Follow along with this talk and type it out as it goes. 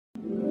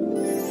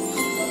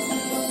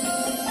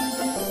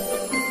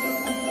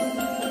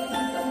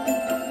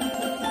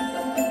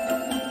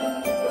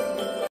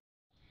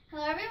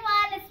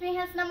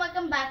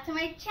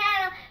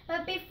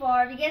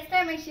before we get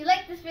started, make sure you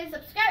like this video,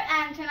 subscribe,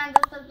 and turn on the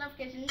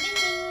notification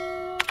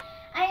ding.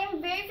 I am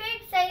very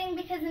excited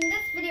because in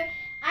this video,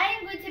 I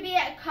am going to be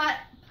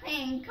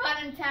playing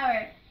Cotton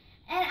Tower.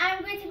 And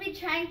I'm going to be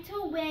trying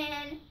to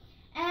win.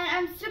 And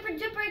I'm super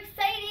duper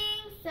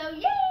exciting, so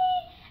yay!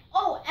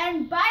 Oh,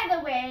 and by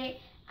the way,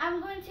 I'm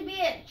going to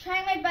be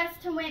trying my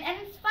best to win. And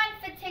it's fine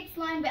if it takes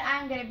long, but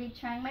I'm going to be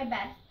trying my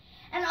best.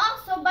 And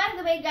also, by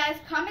the way, guys,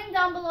 comment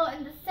down below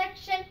in the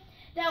section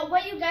that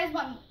what you guys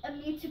want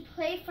me to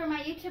play for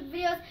my YouTube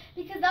videos,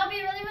 because that'll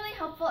be really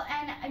helpful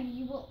and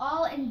you will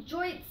all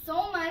enjoy it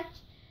so much.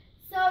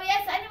 So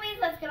yes, anyways,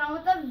 let's get on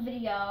with the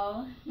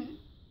video.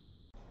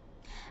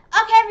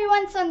 Okay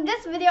everyone, so in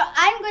this video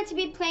I'm going to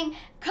be playing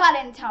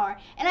Cotton Tower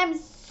and I'm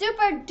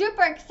super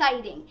duper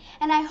exciting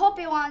and I hope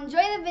you all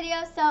enjoy the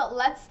video, so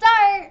let's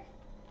start.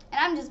 And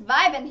I'm just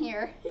vibing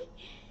here.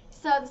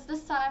 So this is the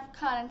son of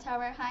Cotton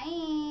Tower.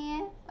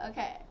 Hi.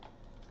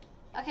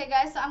 Okay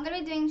guys, so I'm going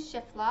to be doing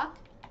shift lock.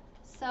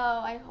 So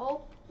I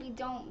hope we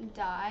don't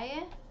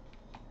die.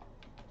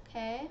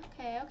 Okay.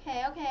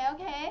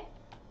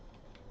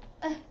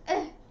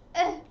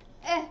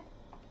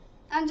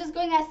 I'm just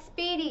going as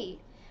speedy.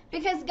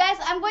 Because guys,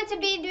 I'm going to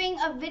be doing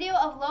a video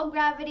of low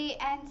gravity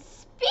and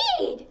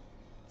speed.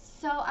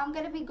 So I'm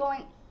going to be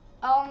going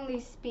only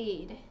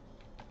speed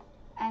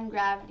and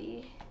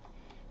gravity.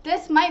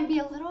 This might be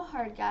a little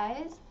hard,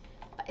 guys,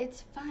 but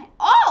it's fine.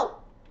 Oh!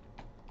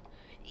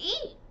 E!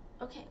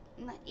 Okay.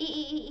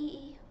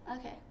 E.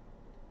 Okay.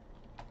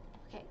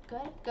 Okay,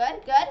 good.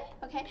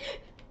 Okay.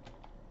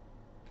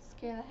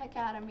 Scare the heck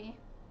out of me.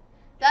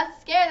 That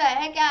scared the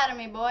heck out of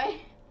me, boy.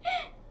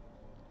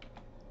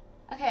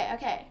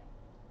 Okay.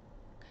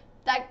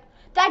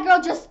 That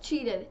girl just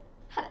cheated.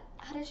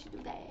 How did she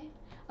do that?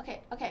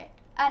 Okay.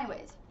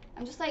 Anyways,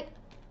 I'm just like,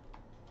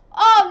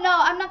 oh no,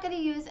 I'm not gonna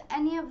use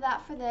any of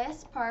that for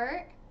this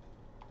part.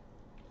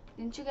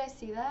 Didn't you guys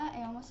see that?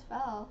 I almost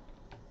fell.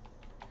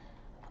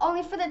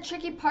 Only for the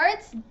tricky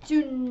parts,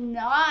 do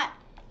not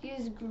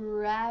use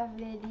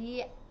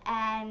gravity,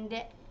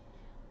 and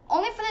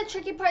only for the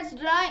tricky parts,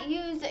 do not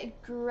use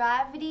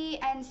gravity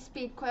and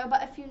speed coil,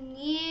 but if you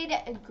need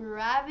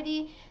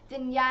gravity,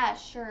 then yeah,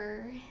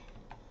 sure.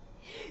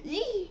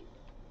 Yee.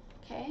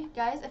 Okay,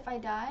 guys, if I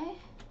die,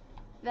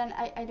 then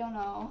I don't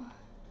know.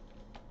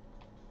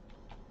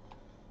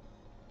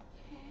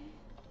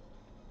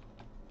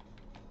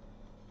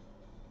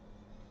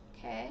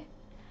 Okay.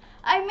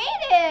 I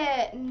made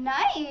it!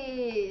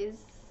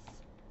 Nice!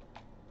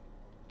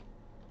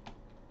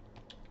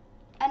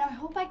 And I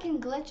hope I can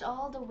glitch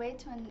all the way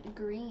to a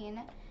green.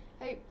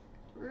 I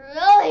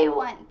really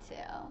want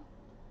to.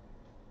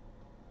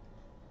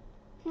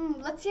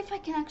 Let's see if I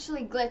can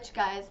actually glitch,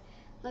 guys.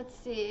 Let's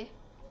see.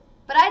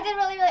 But I did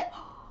really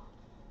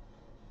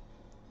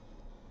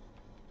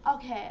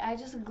okay, I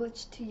just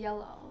glitched to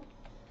yellow.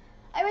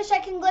 I wish I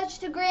can glitch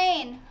to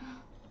green.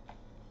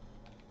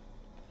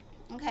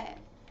 Okay.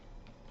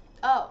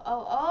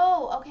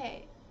 Oh,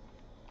 okay.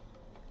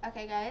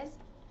 Okay, guys.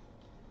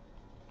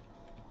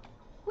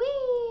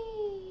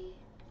 Whee!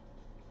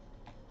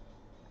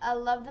 I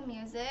love the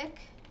music.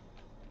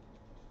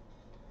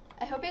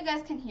 I hope you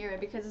guys can hear it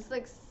because it's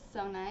like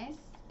so nice.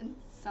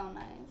 It's so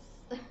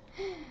nice.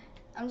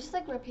 I'm just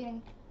like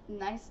repeating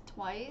nice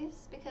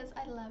twice because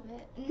I love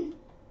it.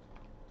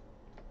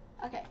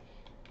 Okay.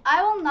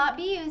 I will not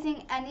be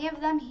using any of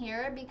them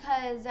here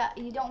because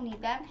you don't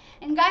need them.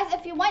 And guys,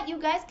 if you want, you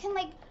guys can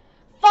like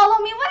follow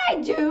me when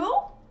I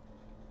do.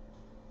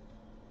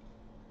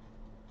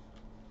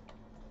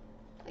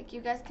 Like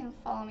you guys can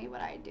follow me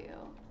what I do.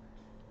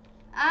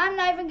 I'm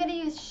not even gonna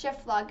use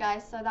shift lock,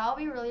 guys, so that'll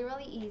be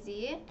really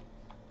easy.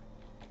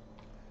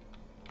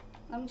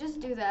 Let me just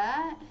do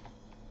that.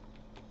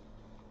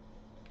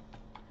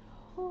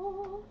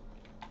 Oh.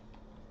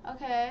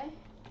 Okay.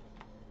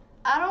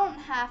 I don't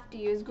have to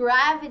use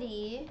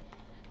gravity.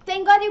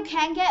 Thank God you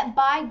can get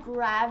by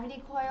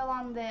gravity coil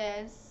on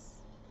this.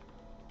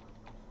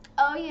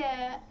 Oh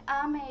yeah,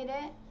 I made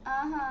it.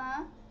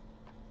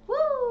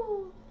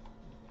 Woo!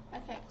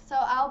 Okay, so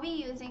I'll be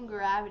using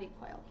gravity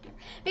coil here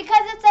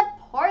because it's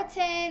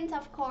important,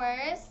 of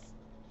course.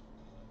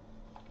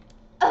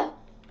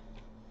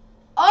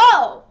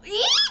 Oh!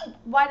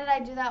 Why did I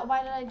do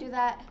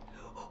that?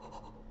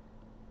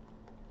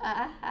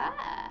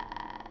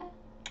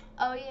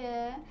 Oh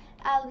yeah.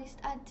 At least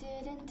I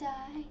didn't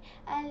die.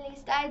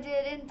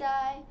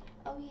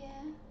 Oh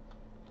yeah.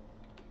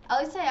 At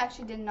least I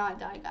actually did not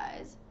die,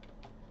 guys.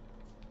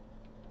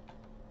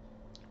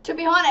 To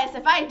be honest,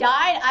 if I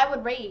died, I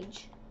would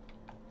rage.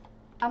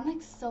 I'm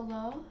like so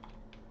low.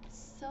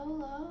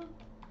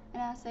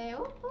 And I say,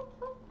 ooh,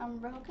 I'm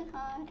broken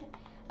hearted.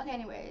 Okay,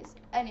 anyways.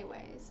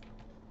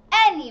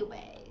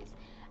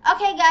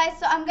 Okay, guys,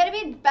 so I'm gonna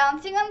be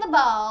bouncing on the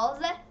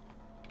balls.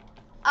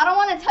 I don't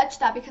want to touch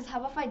that because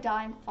how if I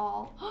die and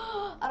fall?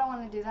 I don't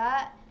want to do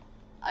that.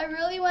 I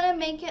really want to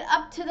make it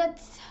up to the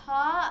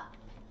top.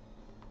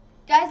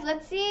 Guys,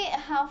 let's see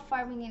how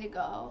far we need to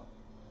go.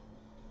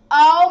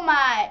 Oh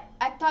my,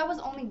 I thought it was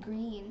only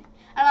green.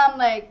 And I'm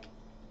like,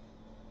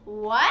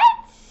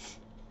 what?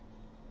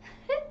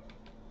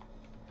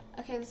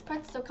 Okay, this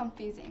part's so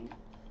confusing.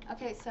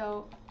 Okay,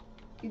 so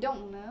you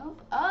don't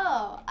move.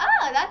 Oh,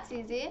 that's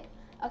easy.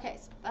 Okay,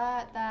 so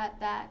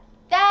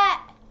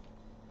that.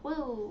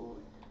 Woo.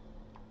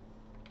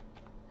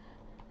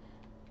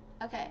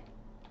 Okay.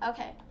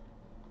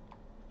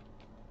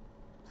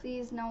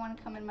 Please, no one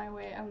come in my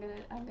way. I'm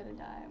gonna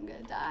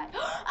die.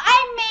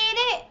 I made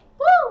it!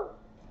 Woo!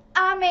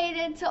 I made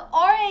it to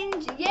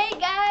orange. Yay,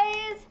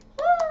 guys!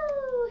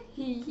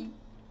 Woo!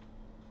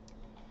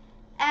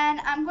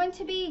 And I'm going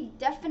to be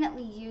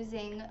definitely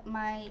using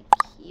my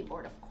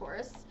keyboard, of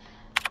course.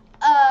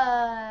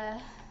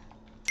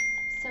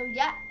 So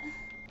yeah.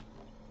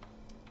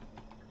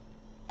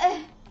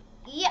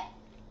 Yeah.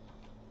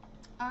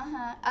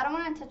 I don't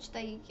want to touch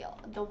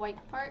the white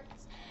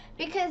parts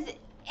because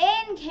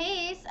in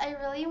case I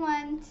really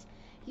want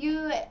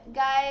you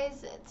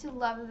guys to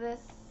love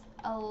this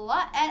a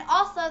lot, and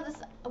also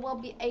this will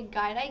be a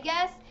guide, I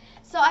guess.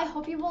 So I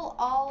hope you will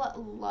all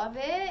love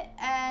it,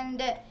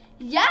 and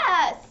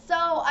yeah. So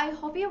I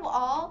hope you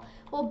all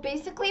will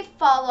basically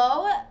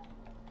follow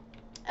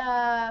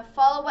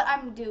what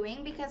I'm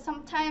doing, because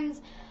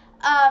sometimes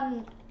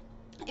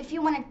if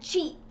you want to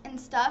cheat and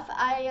stuff,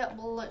 I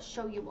will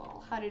show you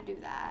all how to do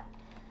that.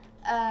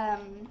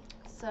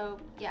 So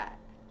yeah,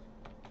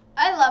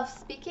 I love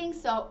speaking,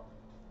 so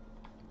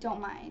don't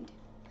mind.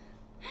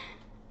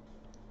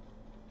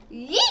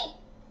 Yeet!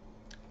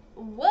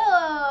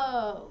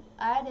 Whoa!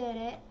 I did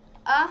it.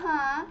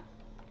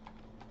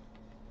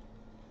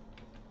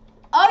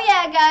 Oh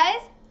yeah,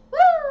 guys.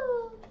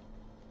 Woo!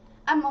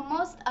 I'm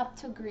almost up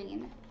to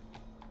green.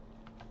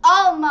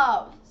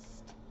 Almost.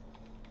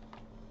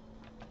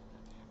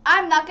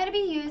 I'm not gonna be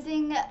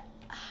using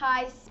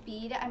high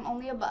speed. I'm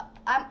only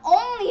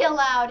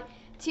allowed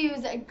to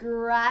use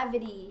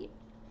gravity.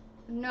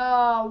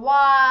 No,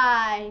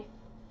 why?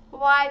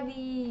 Why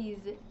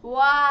these?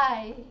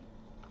 Why?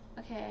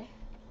 Okay.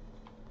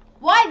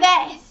 Why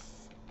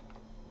this?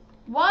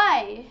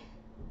 Why?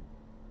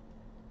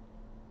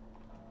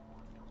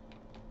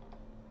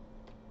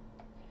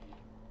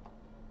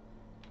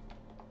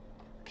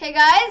 Okay,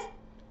 guys.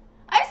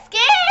 I'm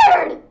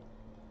scared.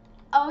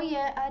 Oh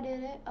yeah, I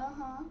did it.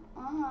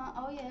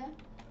 Oh yeah.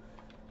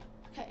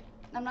 Okay,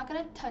 I'm not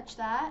gonna touch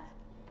that.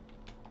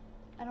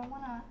 I don't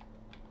wanna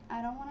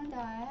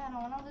die. I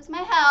don't wanna lose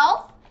my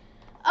health.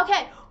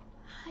 Okay,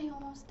 I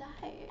almost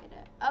died.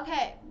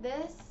 Okay,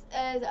 this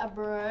is a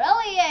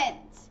brilliant.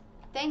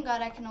 Thank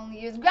God I can only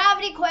use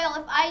gravity coil.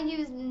 If I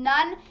use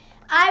none,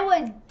 I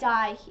would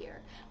die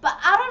here. But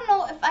I don't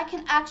know if I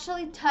can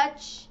actually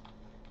touch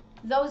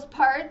those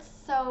parts,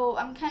 so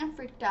I'm kind of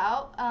freaked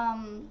out.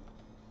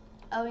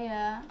 Oh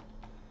yeah.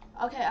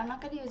 Okay, I'm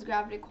not gonna use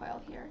gravity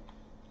coil here.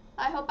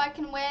 I hope I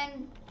can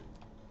win.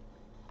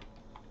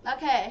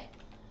 Okay.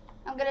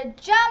 I'm gonna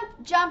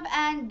jump,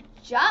 and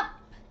jump.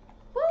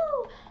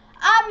 Woo!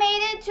 I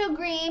made it to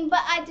green,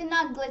 but I did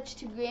not glitch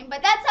to green,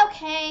 but that's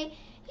okay.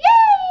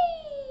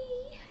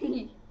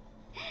 Yay!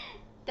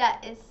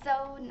 That is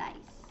so nice.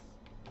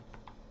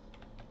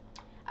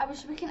 I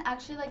wish we can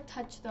actually like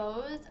touch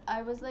those.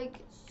 I was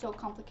like so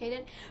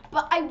complicated,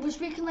 but I wish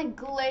we can like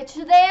glitch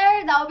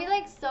there. That would be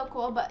like so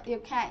cool, but you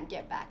can't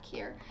get back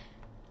here.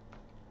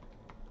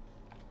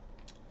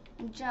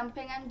 I'm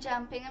jumping.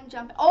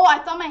 Oh, I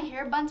thought my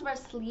hair buns were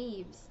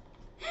sleeves.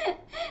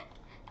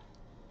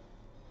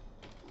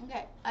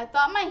 Okay, I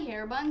thought my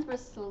hair buns were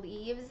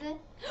sleeves.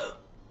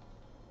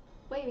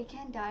 Wait, we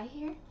can't die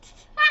here?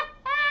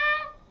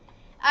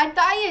 I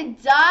thought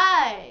you'd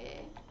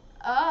die.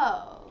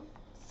 Oh.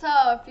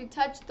 So, if you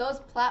touch those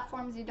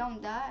platforms, you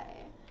don't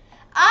die.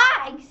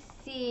 I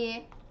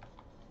see.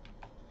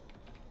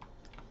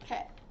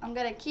 Okay, I'm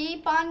gonna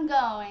keep on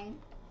going.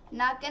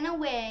 Not gonna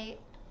wait.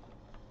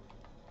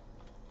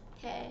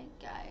 Okay,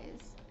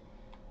 guys.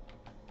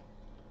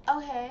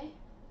 Okay,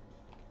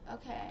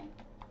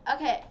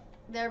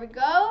 there we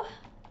go.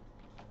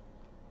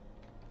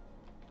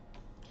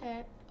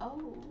 Okay,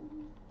 oh.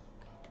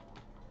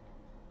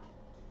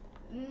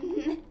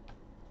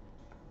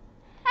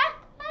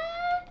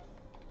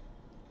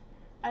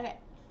 Okay.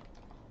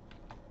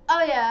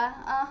 Oh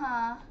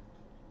yeah,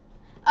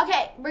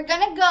 Okay, we're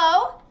gonna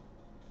go.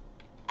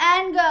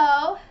 And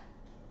go.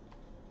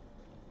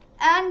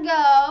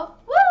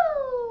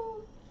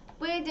 Woo!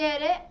 We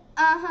did it.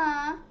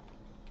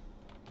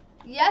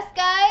 Yes,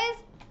 guys.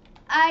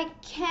 I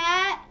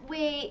can't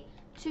wait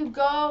to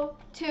go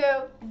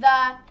to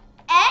the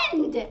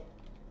end.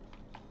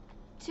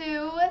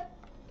 To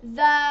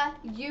the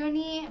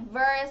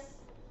universe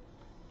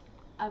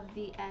of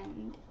the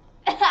end.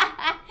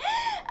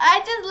 I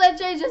just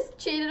literally just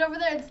cheated over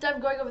there. Instead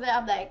of going over there,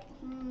 I'm like,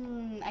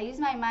 I use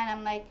my mind.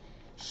 I'm like,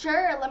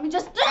 sure, let me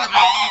just do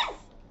this.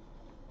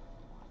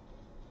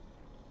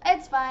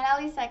 It's fine. At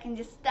least I can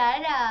just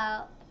start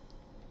out.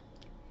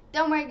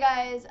 Don't worry,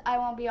 guys. I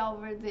won't be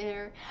over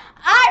there.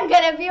 I'm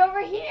going to be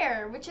over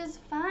here, which is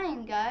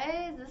fine,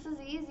 guys. This is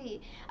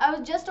easy. I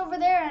was just over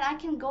there, and I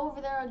can go over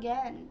there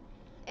again.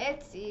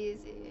 It's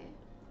easy.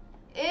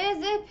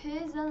 Easy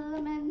peasy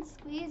lemon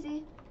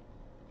squeezy.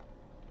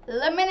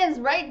 Lemon is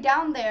right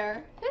down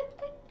there.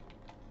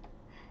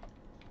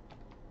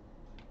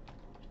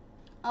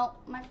 Oh,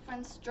 my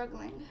friend's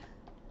struggling.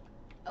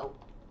 Oh,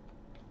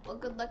 well,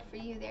 good luck for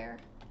you there.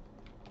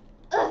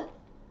 Ugh.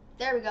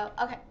 There we go.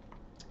 Okay.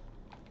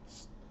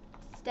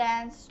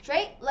 Stand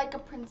straight like a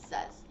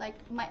princess. Like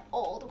my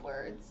old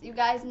words. You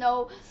guys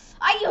know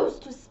I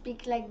used to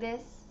speak like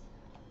this.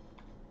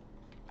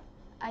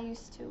 I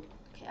used to.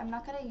 Okay, I'm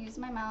not gonna use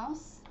my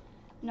mouse.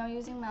 No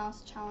using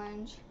mouse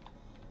challenge.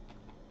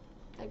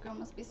 That girl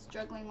must be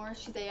struggling, or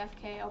she's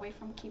AFK away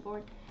from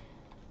keyboard.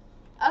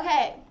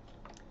 Okay.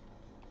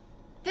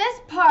 This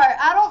part,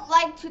 I don't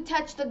like to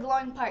touch the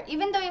glowing part.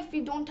 Even though if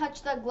you don't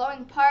touch the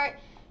glowing part,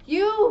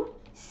 you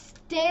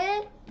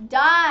still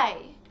die.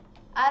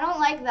 I don't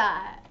like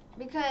that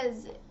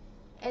because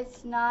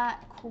it's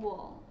not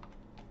cool.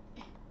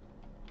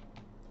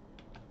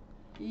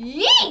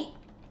 Yee!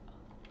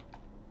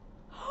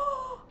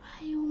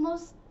 I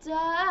almost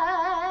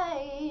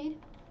died.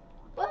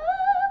 What?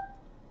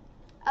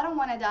 I don't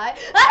want to die.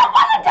 I don't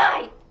want to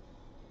die!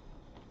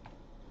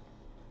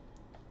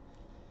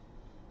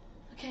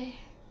 Okay.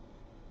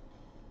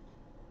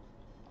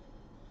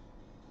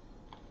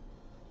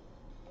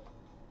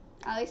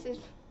 At least it's...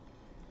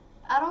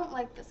 I don't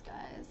like this,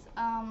 guys.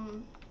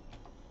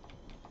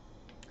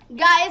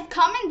 Guys,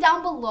 comment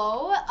down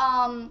below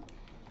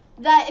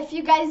that if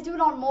you guys do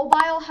it on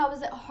mobile, how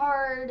is it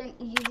hard and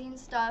easy and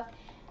stuff.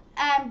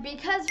 And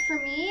because for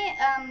me,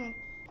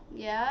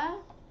 yeah.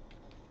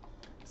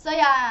 So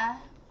yeah.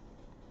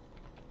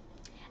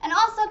 And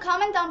also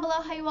comment down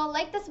below how you all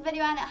like this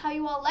video and how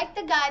you all like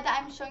the guide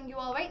that I'm showing you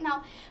all right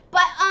now.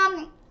 But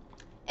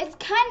it's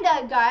kind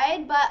of a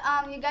guide, but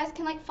you guys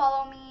can like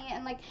follow me,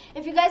 and like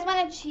if you guys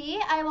want to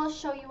cheat, I will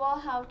show you all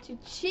how to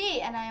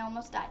cheat. And I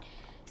almost died.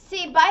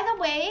 See, by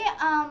the way,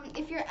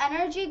 if your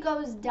energy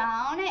goes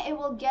down, it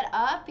will get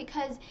up,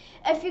 because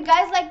if you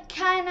guys like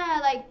kind of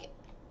like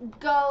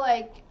go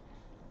like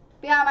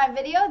beyond my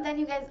video, then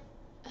you guys,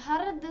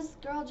 how did this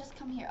girl just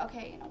come here?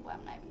 Okay, you know what,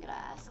 I'm not even gonna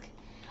ask.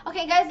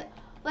 Okay guys,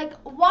 like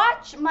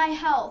watch my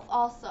health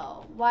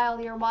also while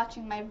you're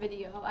watching my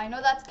video. I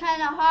know that's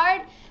kind of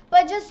hard,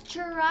 but just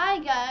try,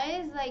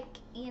 guys. Like,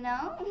 you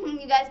know,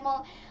 you guys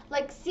will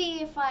like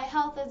see if my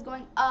health is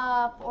going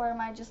up, or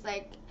am I just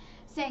like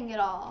saying it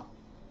all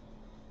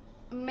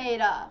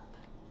made up.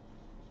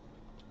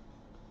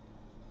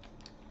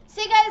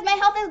 See guys, my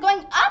health is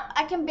going up.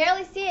 I can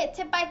barely see it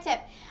tip by tip.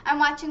 I'm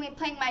watching me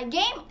playing my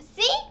game.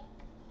 See?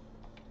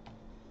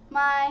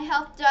 My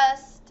health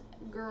just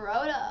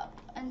growed up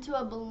into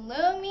a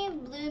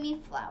bloomy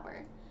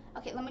flower.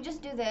 Okay, let me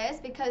just do this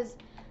because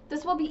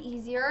this will be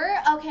easier.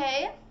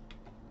 Okay.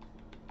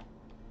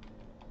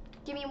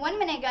 Give me 1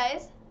 minute,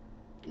 guys.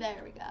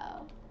 There we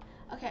go.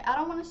 Okay, I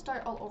don't want to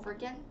start all over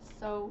again.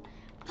 So,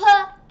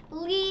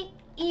 please.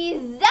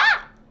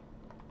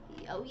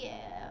 Oh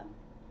yeah.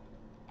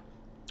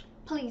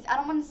 Please, I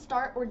don't want to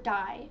start or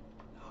die.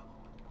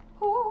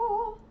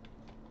 Oh.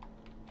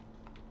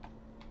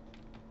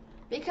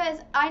 Because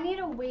I need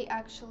to wait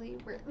actually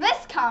where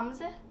this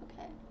comes.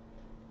 Okay.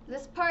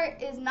 This part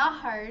is not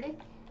hard.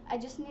 I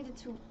just needed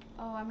to,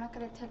 oh, I'm not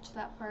gonna touch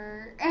that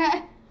part.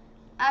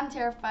 I'm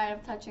terrified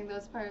of touching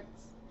those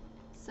parts.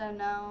 So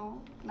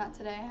no, not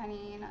today,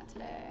 honey, not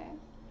today.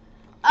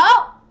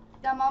 Oh!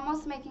 I'm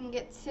almost making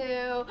it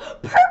to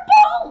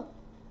purple!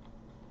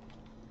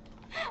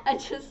 I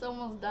just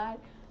almost died.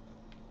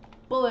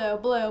 Blue,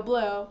 blue,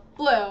 blue,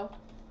 blue,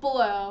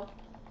 blue.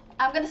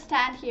 I'm gonna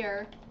stand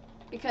here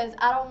because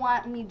I don't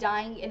want me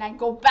dying and I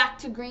go back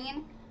to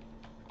green.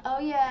 Oh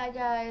yeah,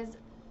 guys.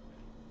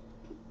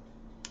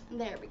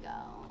 There we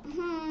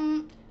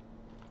go.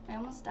 I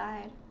almost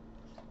died.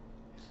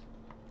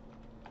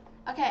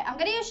 Okay, I'm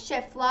gonna use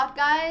shift lock,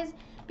 guys,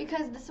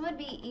 because this would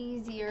be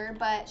easier,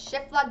 but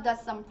shift lock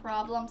does some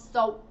problems,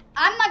 so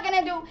I'm not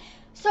gonna do,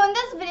 so in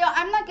this video,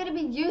 I'm not gonna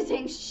be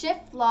using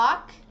shift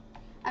lock.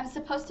 I'm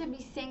supposed to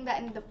be saying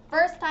that in the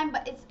first time,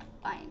 but it's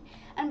fine.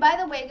 And by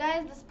the way,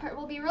 guys, this part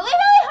will be really,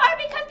 really hard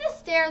because the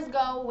stairs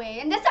go away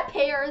and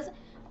disappears.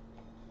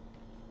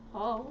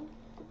 Oh.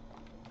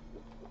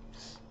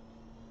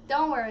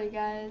 Don't worry,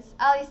 guys.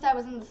 At least I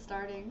was in the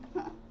starting.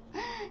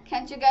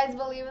 Can't you guys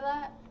believe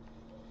that?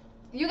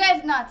 You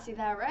guys not see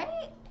that,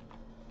 right?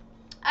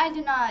 I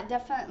do not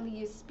definitely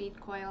use speed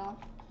coil.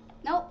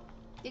 Nope.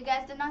 You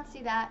guys did not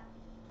see that.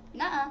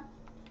 Nuh-uh.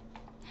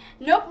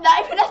 Nope,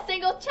 not even a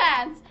single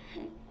chance.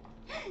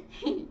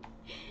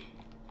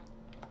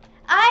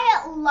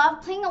 I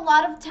love playing a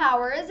lot of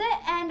towers,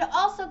 and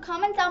also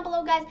comment down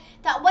below, guys,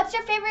 that what's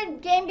your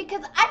favorite game,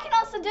 because I can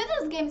also do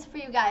those games for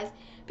you guys,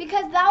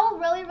 because that will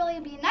really, really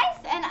be nice,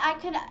 and I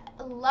could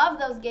love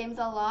those games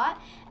a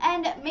lot,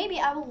 and maybe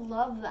I will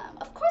love them.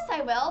 Of course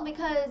I will,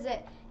 because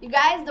you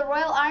guys, the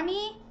Royal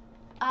Army,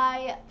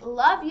 I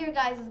love your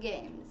guys'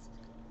 games.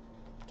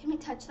 Can we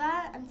touch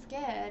that? I'm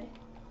scared.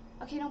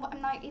 Okay, you know what?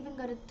 I'm not even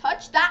going to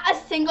touch that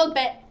a single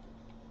bit.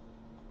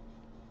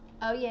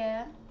 Oh,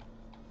 yeah.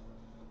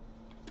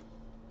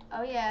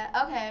 Oh, yeah.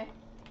 Okay.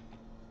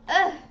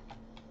 Ugh.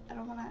 I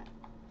don't want to.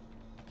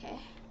 Okay.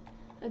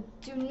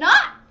 Do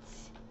not.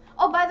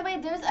 Oh, by the way,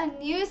 there's a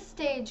new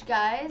stage,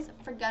 guys.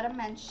 Forgot to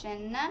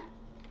mention.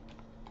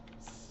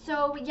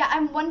 So yeah,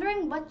 I'm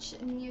wondering which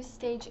new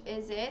stage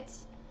is it.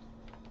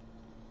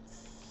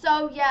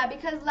 So yeah,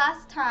 because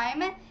last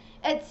time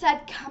it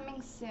said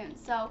coming soon.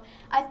 So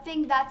I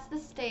think that's the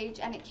stage,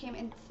 and it came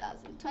in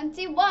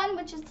 2021,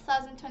 which is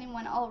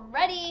 2021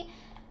 already.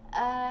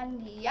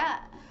 And yeah.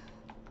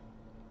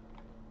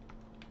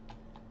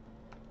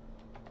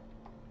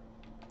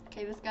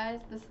 Okay, this is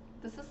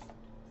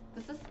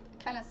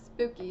kind of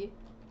spooky.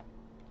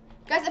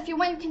 Guys, if you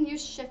want, you can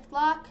use shift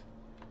lock.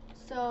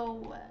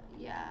 So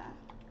yeah.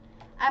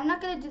 I'm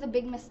not gonna do the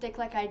big mistake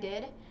like I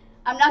did.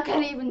 I'm not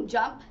gonna even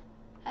jump.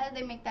 How did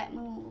they make that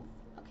move?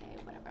 Okay,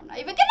 whatever. I'm not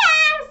even gonna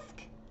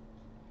ask.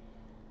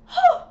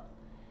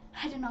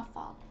 I did not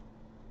fall.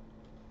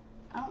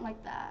 I don't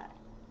like that.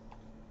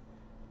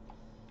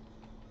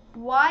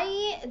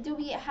 Why do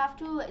we have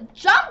to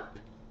jump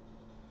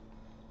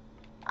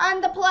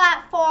on the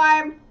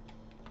platform?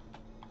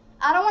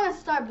 I don't want to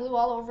start blue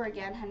all over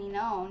again, honey.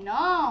 No,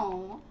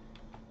 no.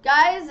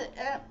 Guys,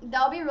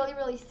 that'll be really,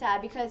 really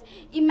sad, because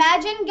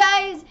imagine,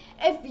 guys,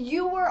 if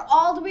you were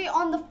all the way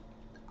on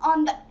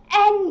the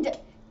end,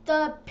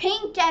 the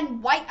pink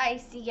and white, I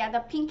see, yeah,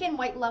 the pink and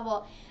white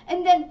level,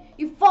 and then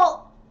you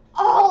fall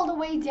all the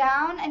way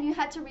down, and you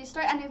had to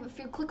restart, and if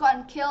you click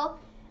on kill,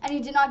 and you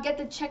did not get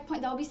the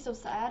checkpoint, that would be so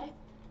sad.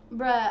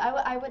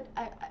 Bruh,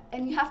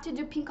 and you have to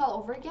do pink all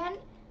over again,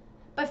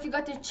 but if you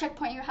got the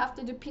checkpoint, you have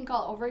to do pink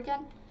all over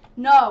again.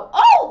 No.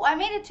 Oh, I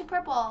made it to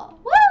purple.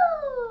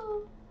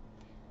 Woo!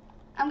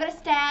 I'm gonna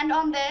stand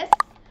on this.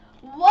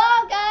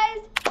 Whoa, guys!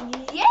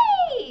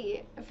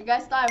 Yay! If you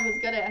guys thought I was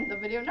gonna end the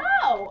video,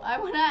 no! I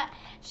wanna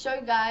show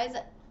you guys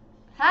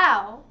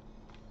how.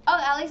 Oh,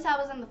 at least I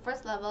was in the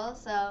first level,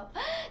 so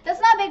that's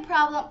not a big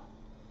problem.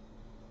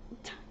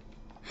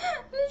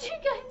 Did you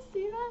guys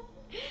see that?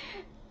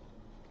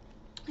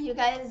 You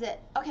guys,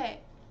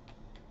 okay.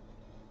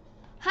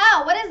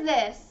 How? What is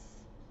this?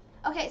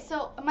 Okay,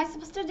 so am I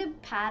supposed to do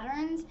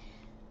patterns?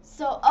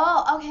 So,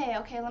 oh,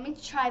 okay, let me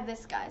try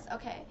this, guys.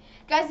 Okay,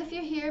 guys, if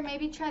you're here,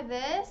 maybe try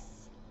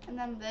this, and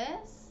then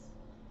this,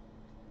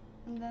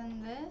 and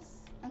then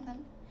this, and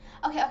then,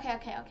 okay,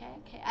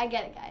 I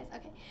get it, guys.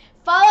 Okay,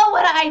 follow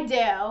what I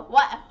do,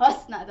 what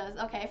Husna does.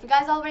 Okay, if you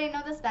guys already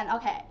know this, then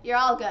okay, you're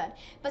all good.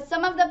 But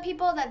some of the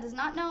people that does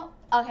not know,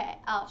 okay,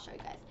 I'll show you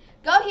guys.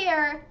 Go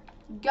here,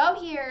 go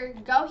here,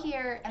 go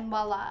here, and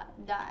voila,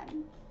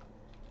 done.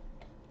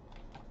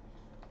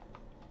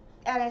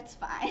 And it's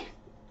fine.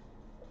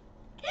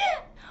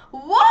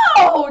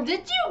 Whoa!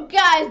 Did you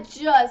guys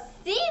just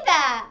see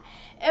that?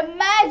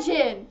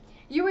 Imagine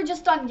you were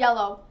just on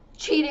yellow,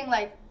 cheating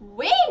like,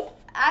 wait,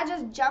 I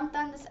just jumped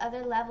on this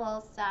other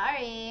level.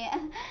 Sorry.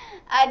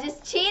 I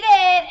just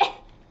cheated.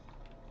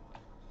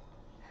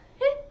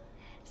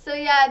 So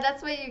yeah,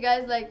 that's why you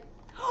guys like,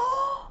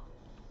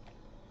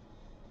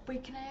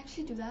 wait, can I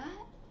actually do that?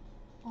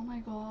 Oh my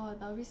god,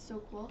 that would be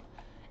so cool.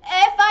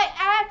 If I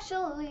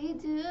actually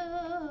do.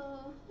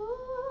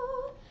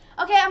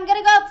 Okay, I'm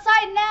gonna go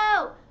outside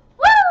now.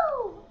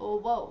 Woo! Oh,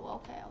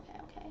 whoa, okay.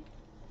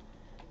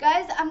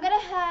 Guys, I'm gonna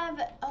have,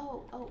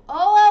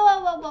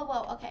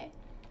 whoa, okay.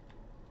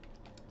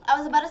 I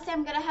was about to say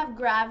I'm gonna have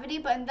gravity,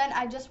 but then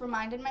I just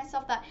reminded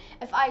myself that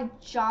if I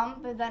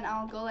jump, then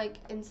I'll go like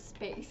in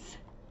space.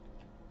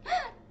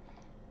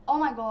 Oh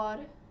my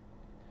god.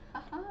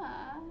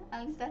 Haha,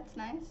 at least that's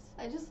nice.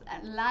 I just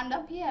land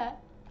up here.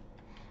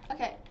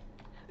 Okay.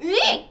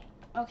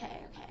 Okay,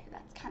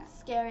 that's kind of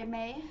scary,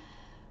 May.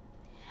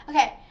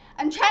 Okay,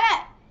 I'm trying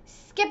to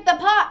skip the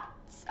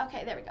parts.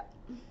 Okay, there we go.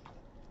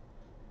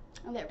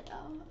 Oh, there we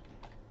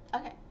go.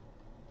 Okay.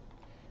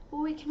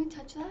 Oh, wait, can we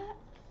touch that?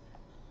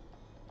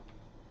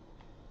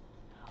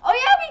 Oh,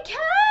 yeah,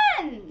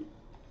 we can!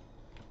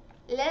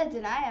 Little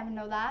did I ever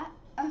know that.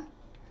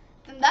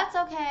 Then that's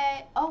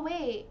okay. Oh,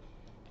 wait.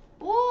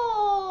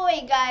 Oh,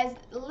 wait, guys.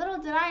 Little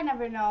did I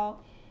never know.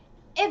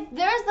 If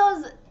there's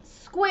those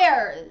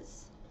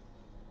squares,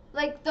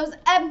 like those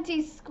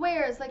empty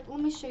squares, like, let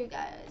me show you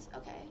guys.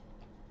 Okay.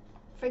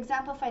 For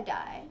example, if I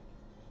die.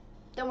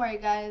 Don't worry,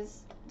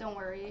 guys. Don't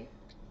worry.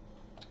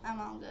 I'm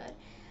all good.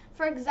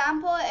 For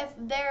example, if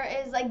there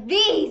is like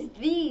these,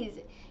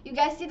 you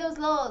guys see those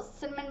little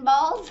cinnamon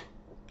balls?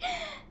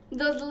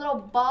 Those little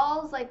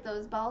balls, like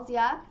those balls,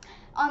 yeah?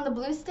 On the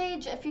blue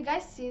stage, if you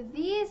guys see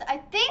these, I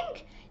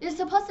think you're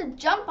supposed to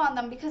jump on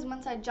them, because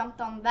once I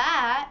jumped on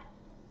that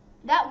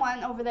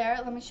one over there,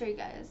 let me show you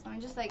guys. Let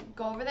me just like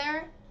go over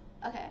there.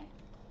 Okay,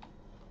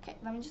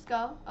 let me just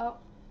go. Oh,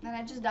 and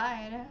I just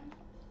died.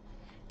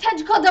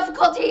 Technical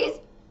difficulties!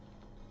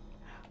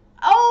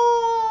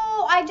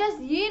 Oh, I just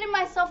yeeted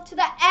myself to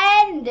the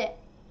end.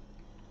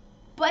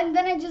 But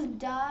then I just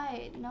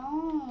died.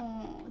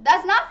 No,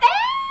 that's not fair.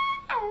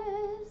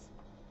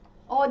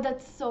 Oh,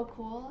 that's so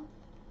cool.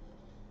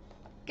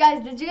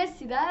 Guys, did you guys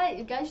see that?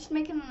 You guys should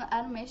make an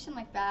animation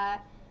like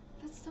that.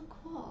 That's so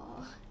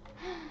cool.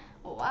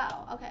 Oh,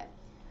 wow, okay.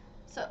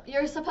 So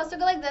you're supposed to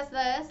go like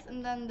this,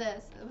 and then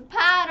this.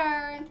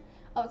 Pattern.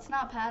 Oh, it's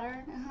not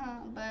pattern,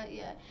 but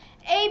yeah.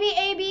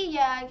 AB,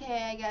 yeah,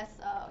 okay, I guess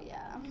so,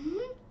 yeah.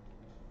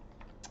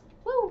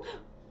 Woo!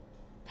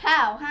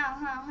 How?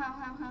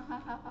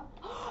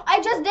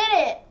 I just did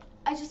it.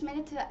 I just made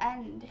it to the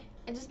end.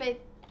 I just made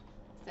it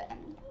to the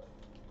end.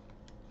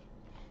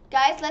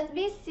 Guys, let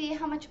me see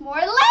how much more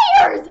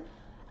layers.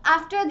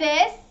 After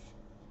this,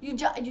 you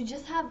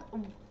just have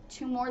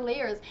 2 more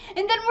layers.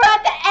 And then we're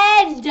at the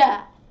end.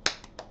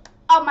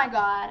 Oh my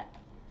god.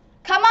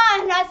 Come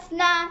on,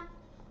 Husna.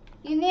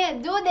 You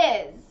need to do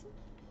this.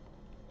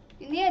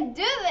 You need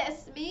to do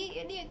this, me.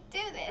 You need to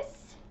do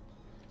this.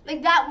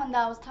 Like that one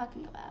that I was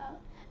talking about.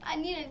 I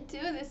need to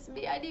do this,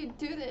 me. I need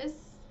to do this.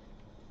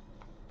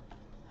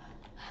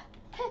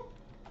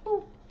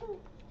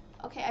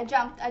 Okay, I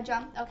jumped,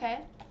 okay.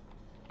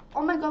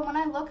 Oh my god, when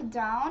I look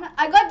down,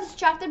 I got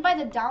distracted by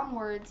the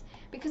downwards.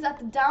 Because at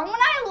the down, when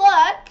I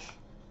look,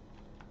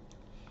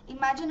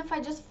 imagine if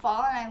I just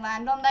fall and I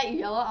land on that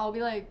yellow, I'll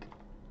be like,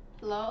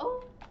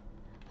 hello?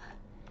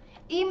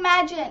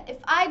 Imagine if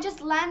I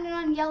just landed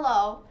on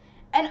yellow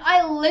and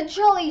I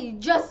literally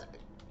just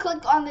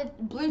click on the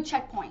blue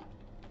checkpoint.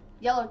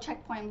 Yellow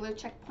checkpoint, blue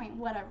checkpoint,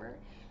 whatever.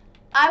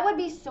 I would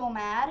be so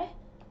mad.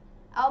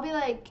 I'll be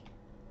like,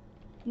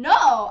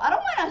 no, I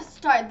don't want to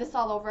start this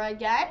all over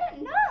again.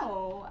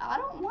 No, I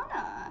don't want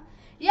to.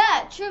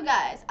 Yeah, true,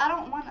 guys. I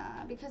don't want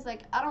to because,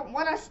 like, I don't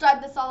want to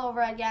start this all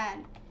over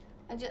again.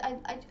 I did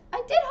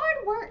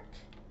hard work.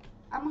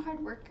 I'm a hard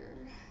worker.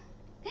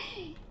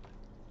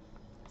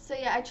 So,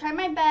 yeah, I try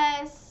my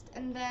best,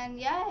 and then,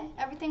 yeah,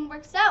 everything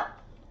works out.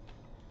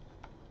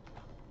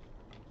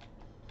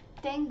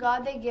 Thank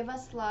God they give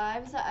us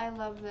lives. I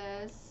love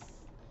this.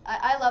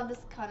 I love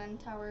this cotton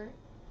tower.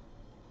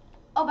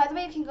 Oh, by the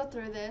way, you can go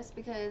through this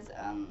because,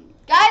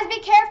 guys, be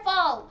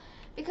careful.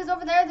 Because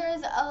over there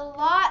is a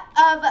lot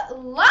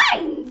of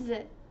lines.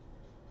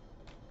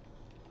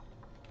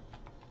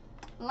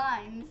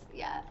 Lines,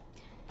 yeah.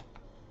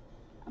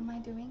 Am I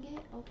doing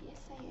it? Oh, yes,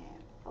 I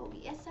am. Oh,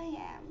 yes, I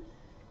am.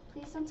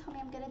 Please don't tell me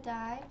I'm gonna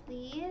die.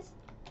 Please.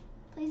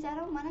 Please, I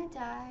don't want to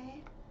die.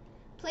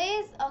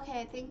 Please?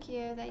 Okay, thank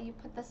you that you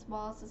put this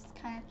wall. So it's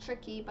kind of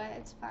tricky, but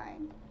it's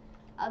fine.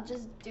 I'll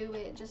just do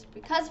it just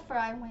because for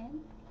I win.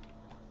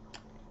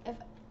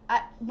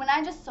 When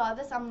I just saw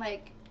this, I'm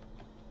like,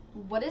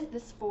 what is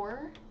this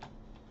for?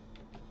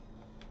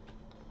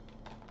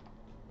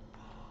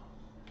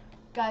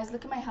 Guys,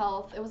 look at my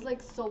health. It was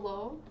like so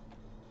low.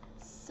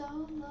 So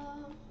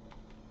low.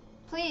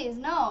 Please,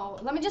 no.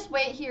 Let me just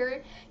wait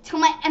here till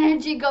my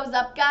energy goes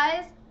up,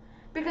 guys.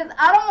 Because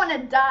I don't want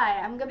to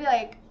die. I'm going to be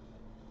like,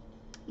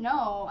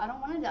 no, I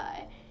don't want to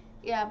die.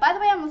 Yeah, by the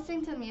way, I'm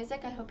listening to the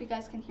music. I hope you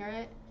guys can hear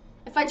it.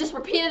 If I just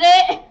repeated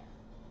it.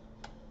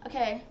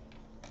 Okay.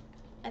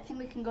 I think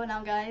we can go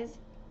now, guys.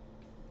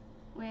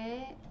 Wait.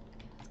 Okay,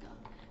 let's go.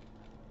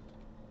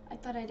 I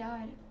thought I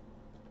died.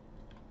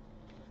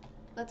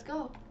 Let's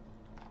go.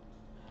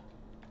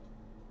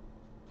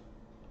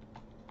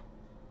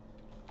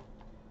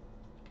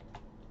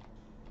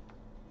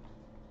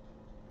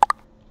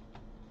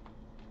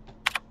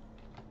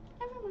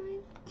 Never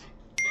mind.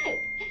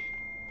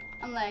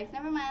 I'm like,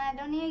 never mind. I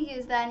don't need to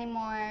use that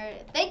anymore.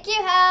 Thank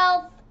you,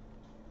 health.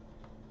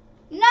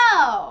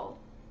 No.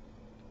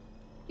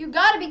 You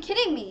gotta be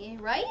kidding me,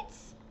 right?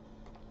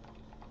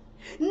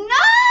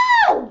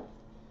 No!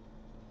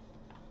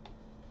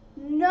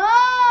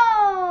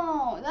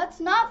 No!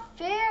 That's not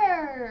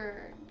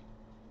fair.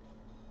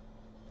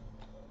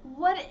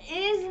 What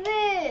is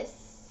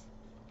this?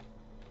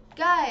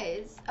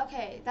 Guys,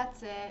 okay,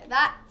 that's it.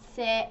 That's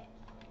it.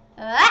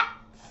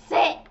 That's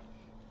it.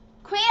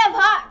 Queen of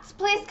Hearts,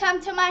 please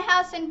come to my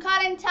house in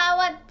Cotton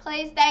Tower.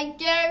 Please,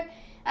 thank you.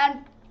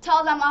 And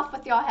tell them off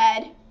with your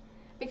head.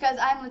 Because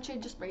I'm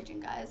literally just raging,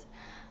 guys.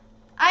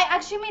 I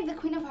actually made the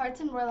Queen of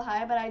Hearts in Royal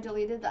High, but I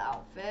deleted the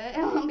outfit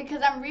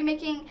because I'm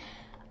remaking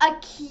a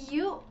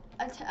cute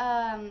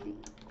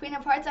Queen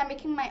of Hearts. I'm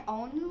making my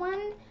own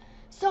one.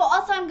 So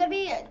also I'm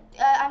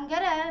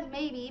gonna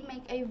maybe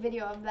make a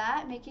video of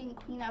that, making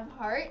Queen of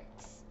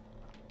Hearts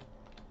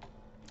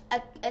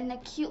and a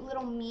cute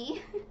little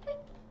me.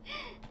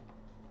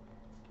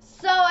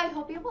 So I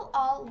hope you will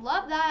all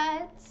love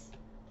that.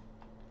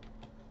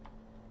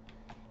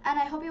 And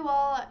I hope you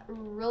all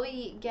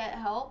really get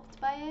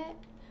helped by it.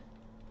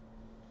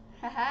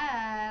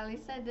 Haha, at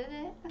least I did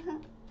it.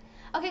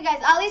 Okay,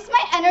 guys, at least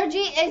my energy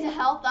is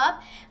health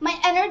up. My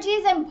energy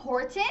is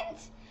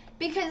important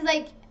because,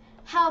 like,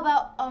 how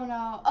about, oh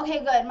no. Okay,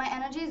 good. My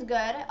energy is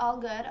good. All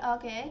good.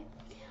 Okay.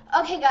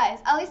 Okay, guys,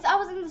 at least I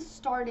was in the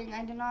starting.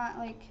 I did not,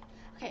 like,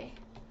 okay.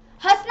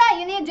 Husna,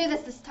 you need to do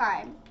this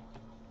time.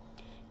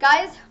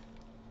 Guys,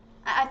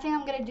 I think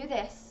I'm going to do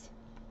this.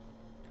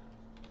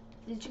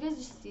 Did you guys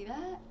just see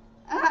that?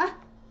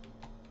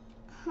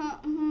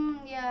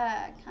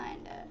 Yeah,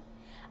 kind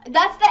of.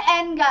 That's the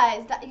end,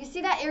 guys. You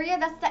see that area?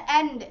 That's the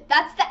end.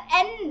 That's the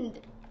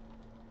end.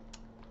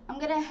 I'm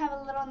going to have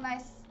a little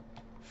nice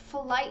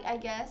flight, I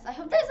guess. I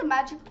hope there's a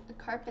magic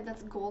carpet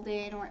that's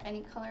golden or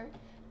any color.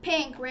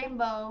 Pink,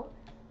 rainbow,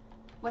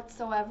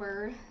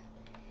 whatsoever.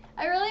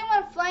 I really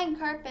want a flying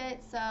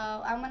carpet, so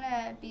I'm going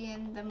to be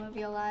in the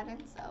movie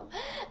Aladdin. So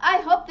I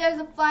hope there's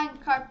a flying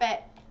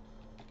carpet.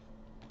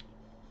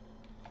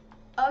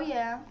 Oh,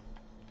 yeah.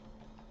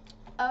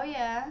 Oh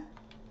yeah.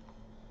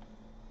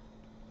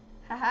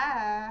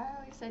 Haha,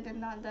 at least I did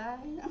not die.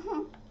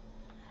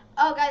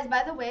 Oh guys,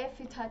 by the way, if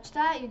you touch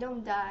that, you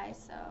don't die,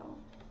 so.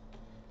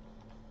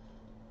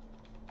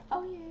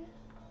 Oh yeah.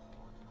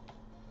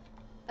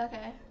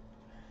 Okay.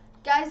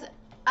 Guys,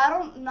 I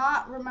don't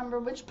not remember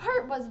which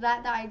part was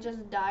that I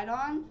just died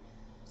on.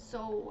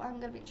 So I'm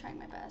gonna be trying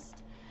my best.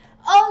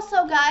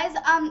 Also guys,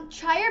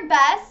 try your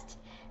best.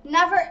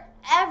 Never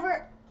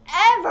ever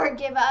ever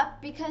give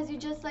up, because you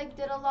just like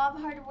did a lot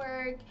of hard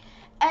work.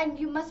 And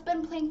you must have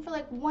been playing for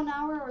like 1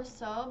 hour or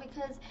so,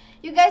 because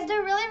you guys did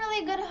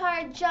really good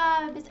hard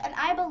jobs, and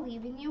I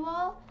believe in you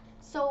all.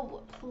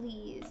 So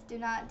please do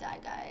not die,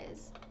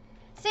 guys.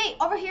 See,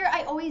 over here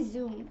I always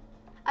zoom.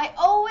 I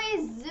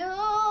always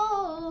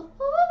zoom.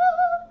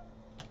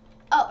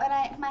 Oh,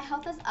 and my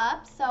health is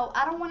up, so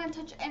I don't want to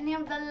touch any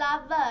of the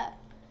lava.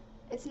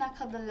 It's not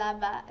called the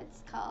lava.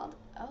 It's called,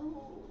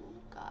 oh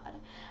god.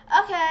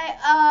 Okay,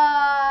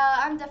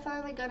 I'm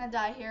definitely gonna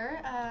die here.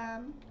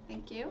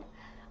 Thank you.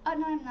 Oh,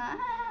 no, I'm not.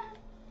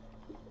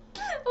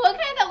 What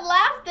kind of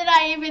laugh did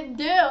I even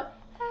do?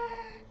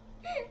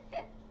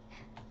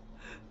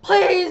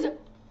 Please,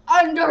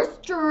 under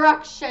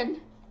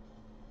instruction.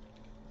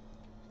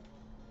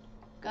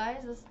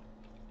 Guys, this...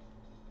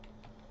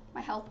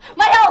 My health.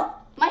 My health!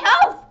 My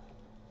health!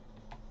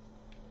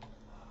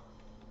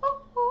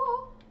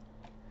 Oh.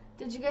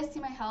 Did you guys see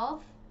my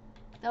health?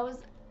 That was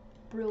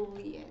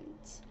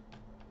brilliant.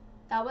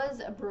 That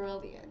was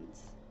brilliant.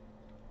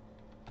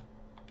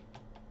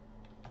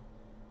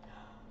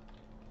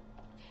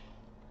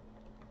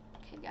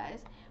 Guys,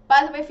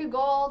 by the way, if you go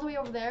all the way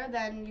over there,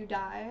 then you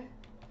die.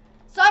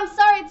 So I'm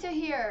sorry to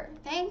hear.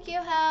 Thank you,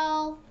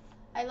 health.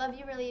 I love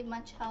you really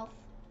much, health.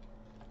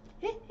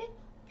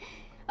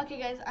 Okay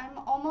guys, I'm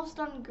almost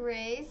on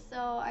gray,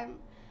 so I'm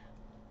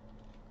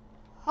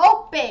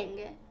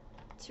hoping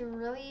to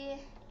really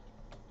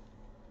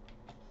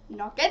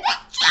not get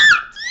that.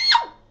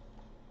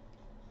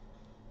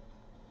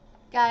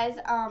 Guys,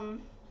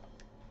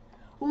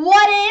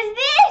 what is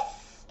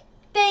this?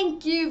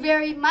 Thank you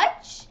very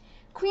much.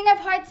 Queen of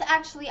Hearts,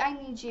 actually, I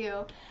need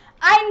you.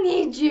 I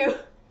need you.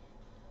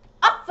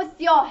 Up with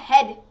your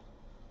head.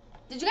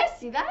 Did you guys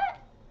see that?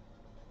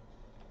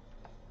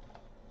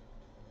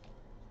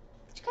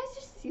 Did you guys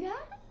just see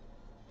that?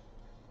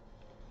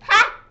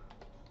 Ha!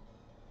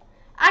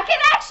 I can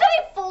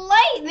actually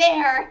fly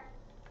there.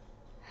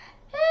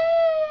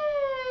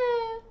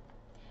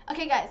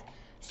 Okay, guys.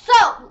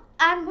 So,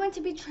 I'm going to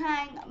be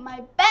trying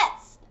my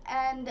best.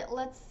 And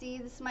let's see,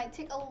 this might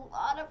take a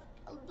lot of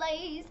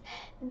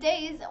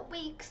days,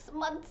 weeks,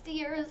 months,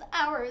 years,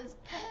 hours.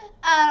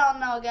 I don't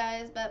know,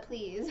 guys, but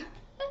please.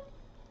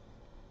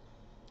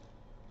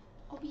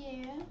 Oh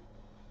yeah.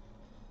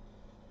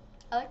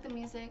 I like the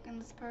music in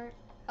this part.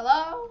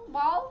 Hello,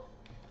 wall?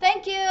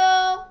 Thank you.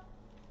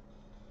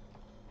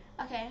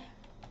 Okay.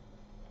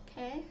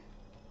 Okay.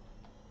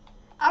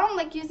 I don't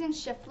like using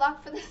shift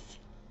lock for this.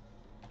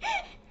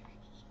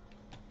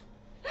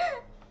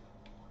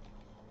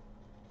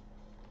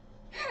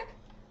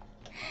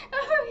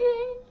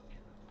 Okay.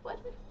 What?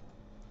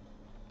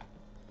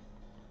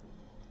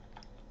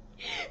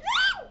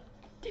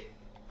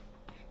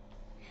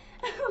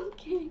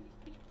 Okay.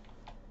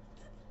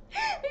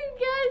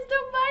 Guys,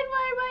 don't mind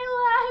why am I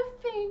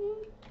laughing.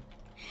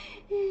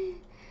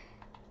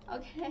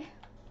 Okay.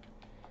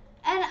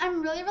 And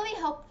I'm really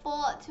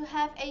hopeful to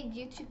have a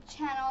YouTube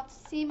channel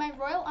to see my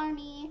royal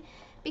army,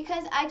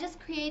 because I just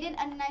created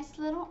a nice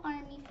little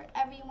army for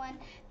everyone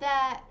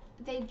that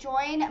they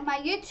join my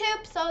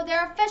YouTube, so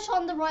they're official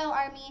in the royal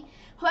army.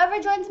 Whoever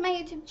joins my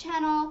YouTube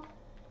channel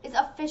is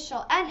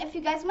official. And if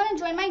you guys want to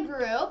join my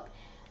group,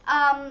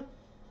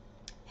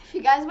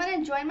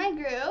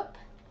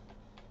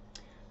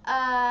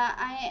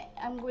 I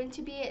am going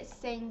to be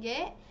saying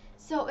it.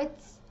 So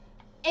it's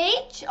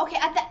H. Okay,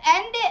 at the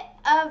end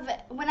of,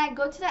 when I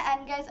go to the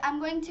end, guys, I'm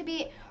going to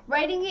be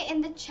writing it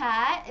in the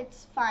chat.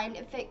 It's fine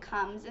if it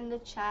comes in the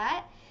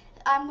chat.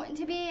 I'm going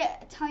to be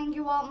telling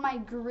you all my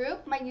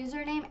group, my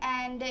username,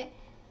 and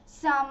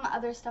some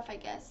other stuff, I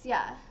guess.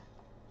 Yeah.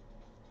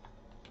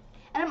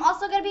 And I'm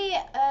also going to be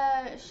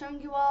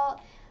showing you all,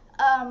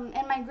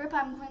 in my group,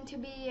 I'm going to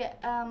be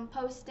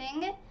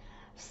posting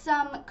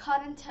some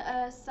content,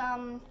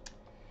 some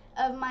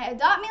of my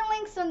Adopt Me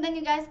links, and then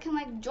you guys can,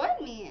 like,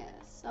 join me.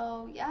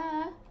 So,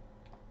 yeah.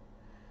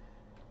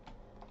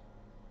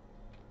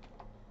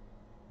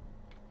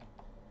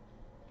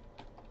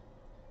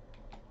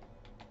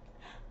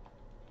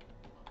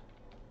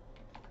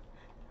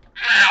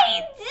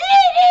 I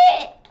did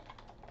it!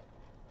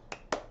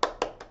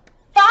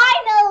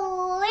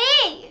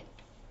 Finally!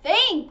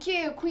 Thank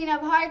you, Queen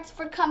of Hearts,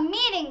 for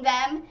committing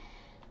them.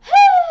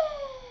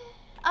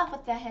 Off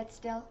with that head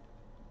still.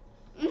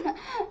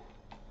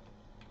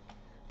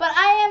 But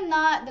I am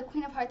not the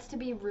Queen of Hearts to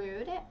be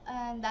rude,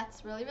 and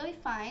that's really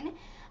fine.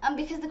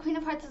 Because the Queen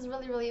of Hearts is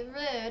really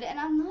rude, and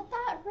I'm not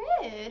that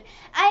rude.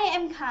 I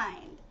am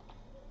kind.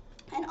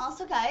 And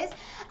also, guys,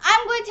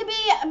 I'm going to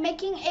be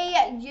making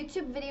a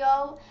YouTube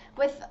video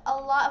with a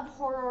lot of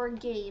horror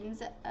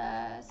games.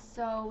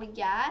 So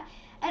yeah.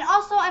 And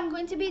also, I'm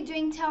going to be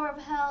doing Tower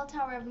of Hell,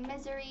 Tower of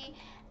Misery,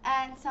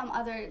 and some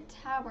other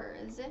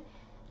towers.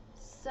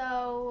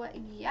 So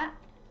yeah.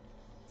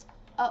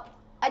 Oh,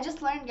 I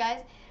just learned,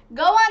 guys.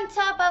 Go on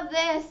top of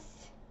this.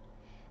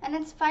 And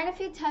it's fine if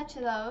you touch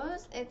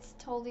those. It's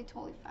totally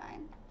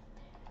fine.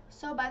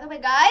 So, by the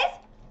way, guys,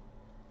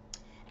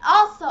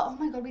 also, oh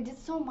my god, we did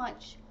so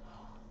much.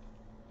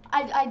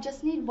 I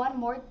just need one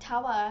more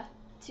tower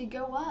to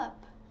go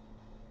up.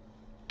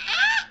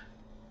 Ah!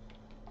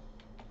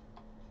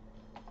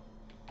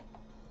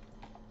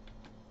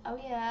 Oh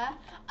yeah.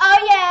 Oh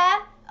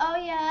yeah. Oh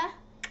yeah.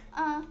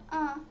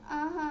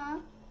 Uh-huh.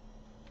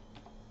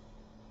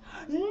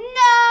 No!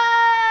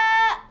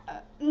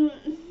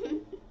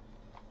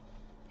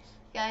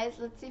 Guys,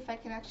 let's see if I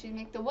can actually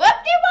make the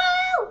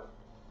whoop-de-woo!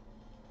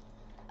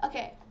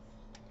 Okay.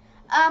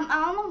 I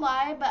don't know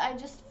why, but I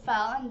just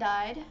fell and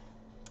died.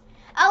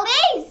 At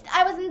least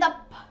I was in the...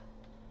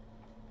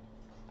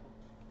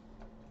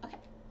 Okay,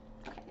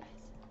 guys.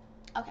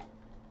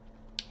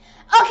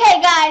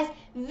 Okay, guys.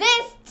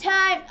 This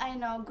time, I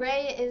know,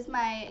 gray is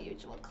my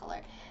usual color.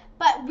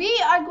 But we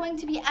are going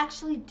to be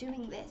actually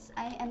doing this.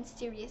 I am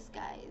serious,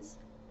 guys.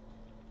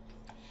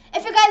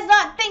 If you guys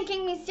not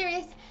thinking me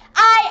serious,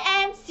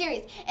 I am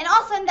serious. And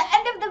also, in the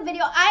end of the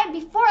video,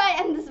 before I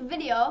end this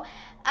video,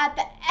 at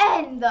the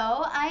end,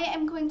 though, I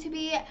am going to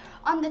be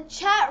on the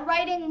chat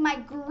writing my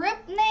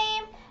group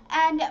name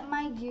and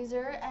my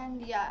user,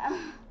 and yeah,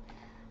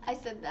 I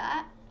said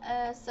that.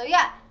 So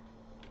yeah.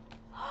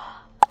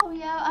 Oh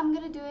yeah, I'm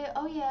gonna do it.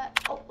 Oh yeah.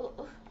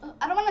 Oh.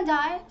 I don't want to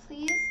die,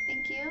 please.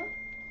 Thank you.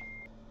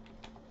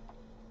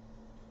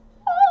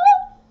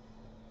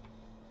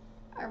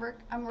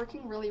 I'm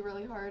working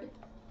really hard.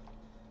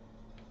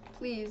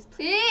 Please.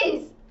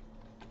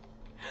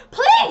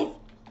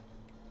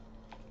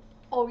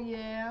 Oh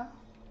yeah.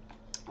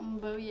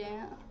 Oh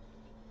yeah.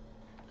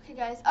 Okay,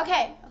 guys.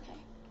 Okay,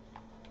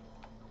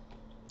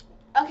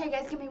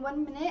 guys, give me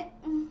 1 minute.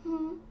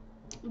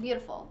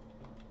 Beautiful.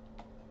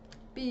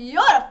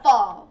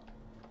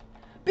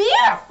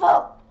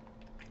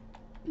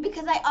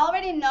 Because I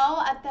already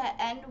know at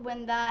the end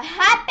when that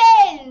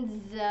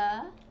happens,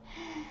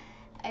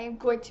 I am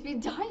going to be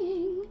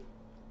dying.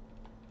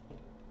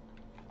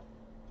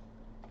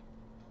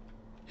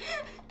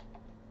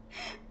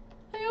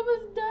 I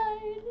almost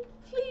died.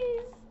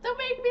 Please, don't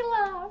make me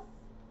laugh.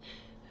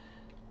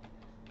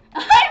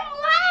 I'm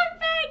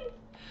laughing!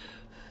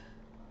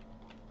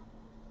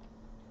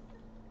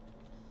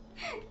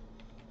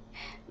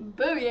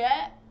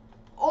 Booyah.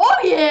 Oh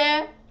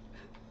yeah!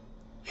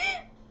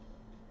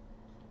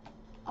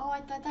 Oh, I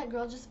thought that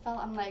girl just fell.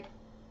 I'm like,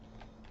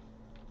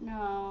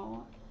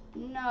 no,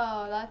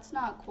 that's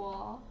not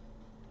cool.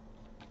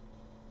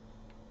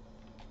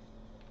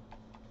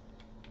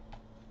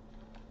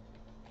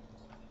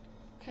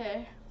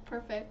 Okay,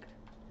 perfect.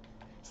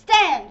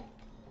 Stand!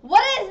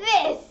 What is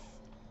this?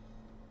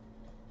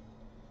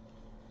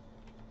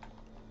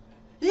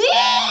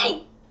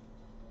 Yay!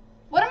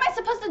 What am I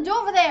supposed to do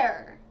over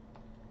there?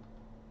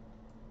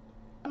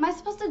 Am I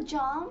supposed to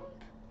jump?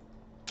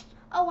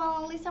 Oh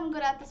well, at least I'm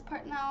good at this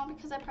part now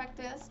because I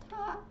practiced.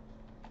 Huh?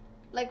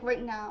 Like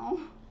right now.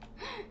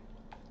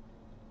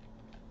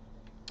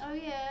 Oh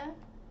yeah.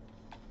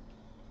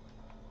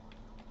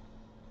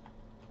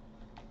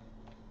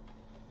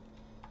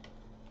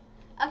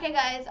 Okay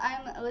guys,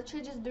 I'm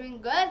literally just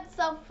doing good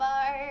so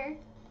far.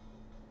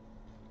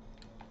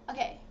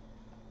 Okay.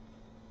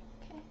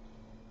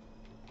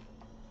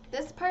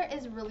 This part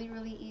is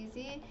really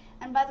easy.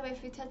 And by the way,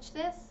 if you touch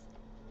this,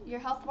 your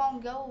health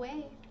won't go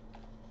away.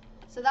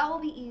 So that will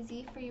be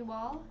easy for you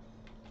all.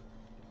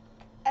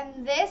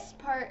 And this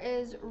part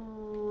is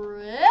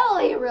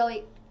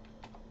really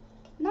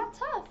not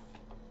tough.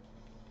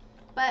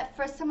 But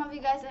for some of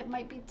you guys, it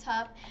might be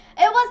tough.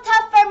 It was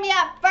tough for me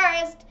at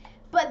first,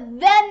 but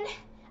then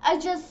I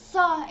just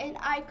saw and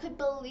I could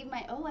believe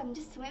I'm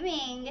just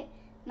swimming.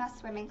 Not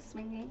swimming,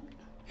 swinging.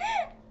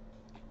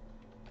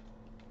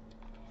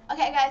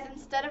 Okay, guys,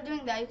 instead of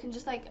doing that, you can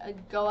just like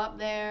go up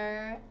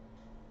there.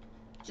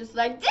 Just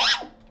like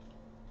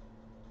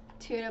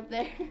toot up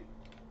there.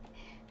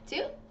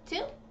 Toot.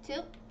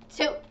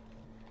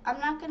 I'm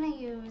not gonna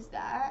use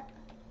that.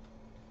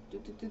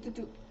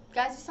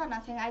 Guys, you saw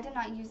nothing. I did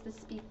not use the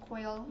speed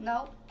coil.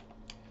 No.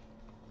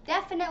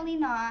 Definitely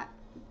not.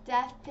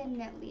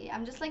 Definitely.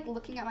 I'm just like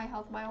looking at my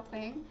health while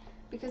playing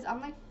because I'm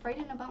like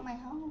frightened about my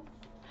health.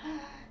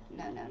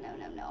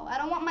 No. I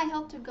don't want my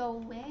health to go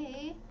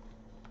away.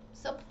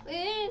 So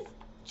please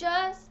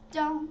just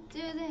don't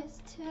do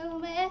this to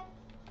me.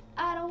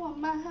 I don't want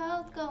my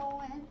health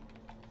going.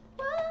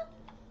 Whoa.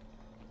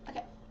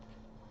 Okay.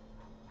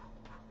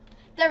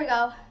 There we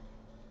go.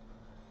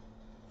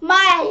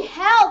 My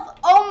health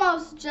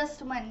almost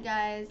just went,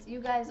 guys.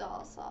 You guys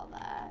all saw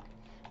that.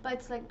 But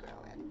it's like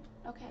growing.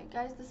 Okay,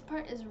 guys, this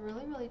part is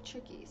really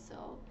tricky,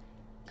 so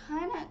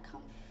kind of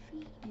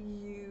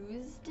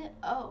confused.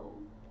 Oh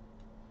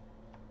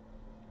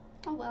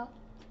well.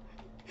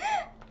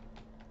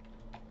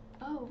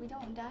 Oh, we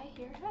don't die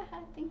here.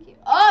 Thank you.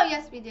 Oh,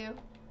 yes, we do.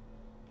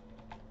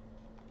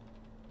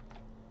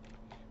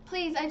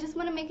 Please, I just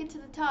want to make it to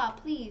the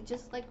top. Please,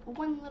 just like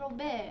one little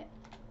bit.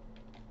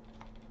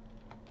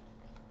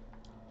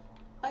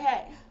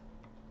 Okay.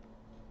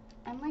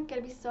 I'm like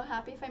gonna be so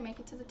happy if I make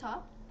it to the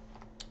top.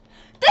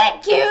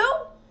 Thank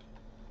you!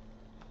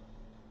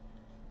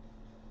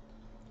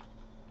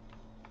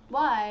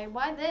 Why?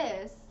 Why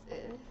this?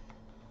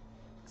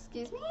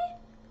 Excuse me?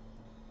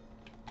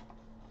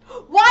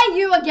 Why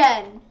you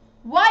again?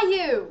 Why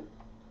you?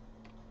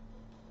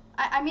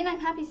 I mean, I'm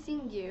happy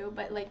seeing you,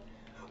 but like,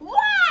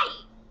 why?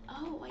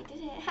 Oh, I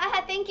did it.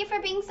 Haha, thank you for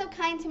being so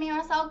kind to me, or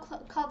else I'll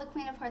call the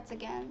Queen of Hearts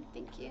again.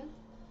 Thank you.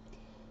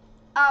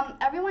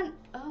 Everyone,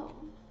 oh.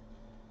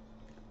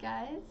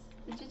 Guys,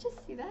 did you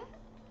just see that?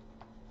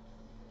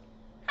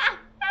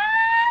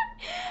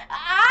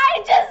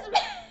 I just,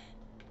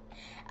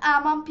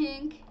 I'm on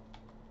pink.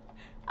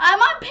 I'm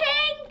on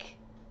pink!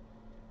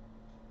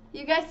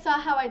 You guys saw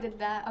how I did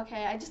that.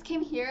 Okay, I just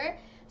came here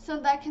so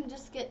that I can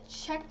just get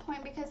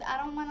checkpoint because I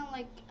don't want to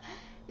like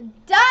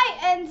die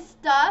and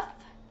stuff.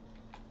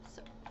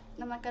 So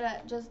I'm not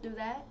gonna just do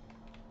that.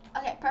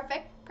 Okay,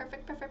 perfect.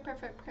 Perfect, perfect,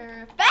 perfect,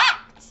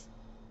 perfect.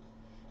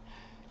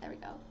 There we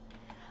go.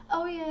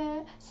 Oh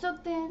yeah, so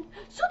thin,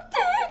 so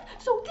thin,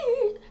 so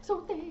thin,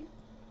 so thin.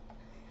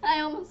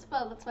 I almost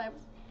fell, that's why I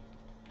was.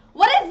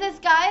 What is this,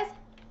 guys?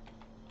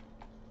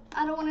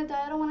 I don't want to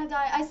die, I don't want to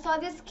die. I saw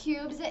these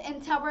cubes in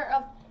Tower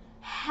of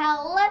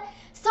Hell,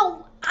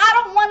 so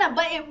I don't want to,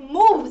 but it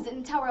moves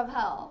in Tower of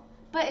Hell.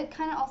 But it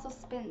kind of also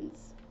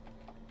spins.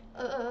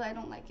 I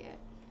don't like it.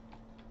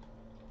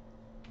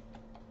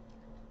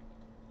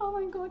 Oh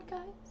my god,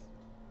 guys.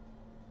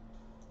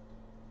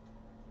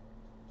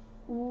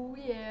 Ooh,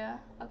 yeah.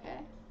 Okay.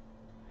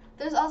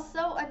 There's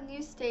also a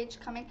new stage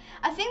coming.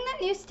 I think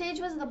the new stage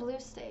was the blue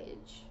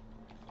stage.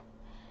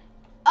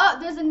 Oh,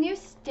 there's a new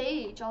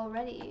stage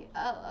already.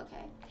 Oh,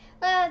 okay.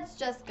 Let's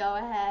just go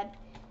ahead.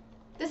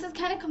 This is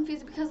kind of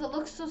confusing because it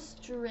looks so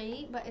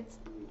straight, but it's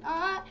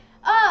not.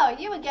 Oh,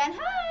 you again.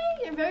 Hi.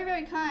 You're very,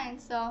 very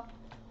kind. So,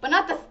 but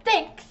not the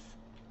sticks.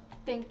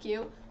 Thank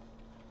you.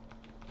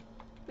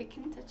 Wait,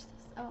 can you touch this?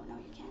 Oh, no,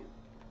 you can't.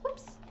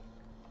 Whoops.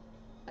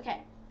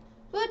 Okay.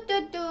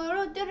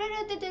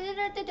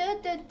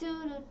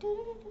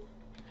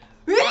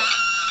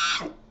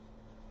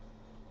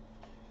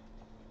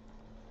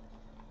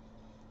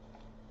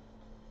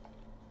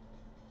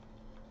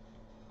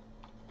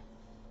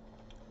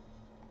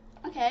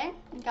 Okay,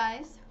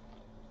 guys.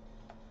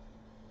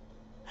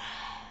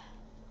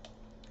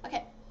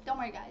 Okay, don't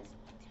worry, guys.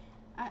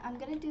 I'm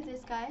gonna do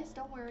this, guys.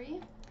 Don't worry.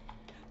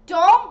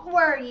 Don't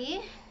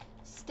worry.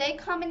 Stay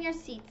calm in your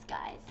seats,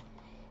 guys.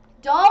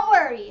 Don't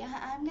worry.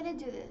 I'm gonna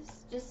do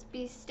this. Just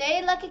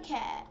stay like a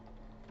cat.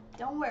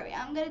 Don't worry.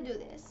 I'm gonna do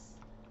this.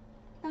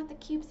 Not the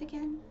cubes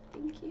again.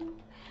 Thank you.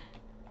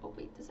 Oh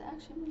wait, does it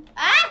actually move?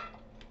 Ah!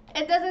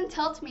 It doesn't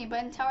tilt me,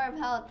 but in Tower of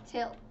Hell it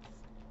tilts.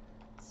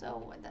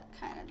 So that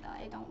kind of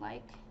I don't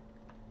like.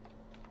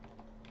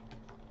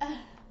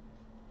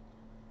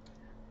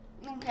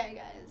 Okay,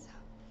 guys.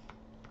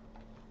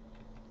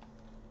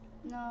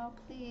 No,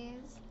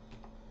 please.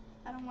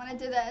 I don't want to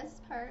do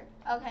this part.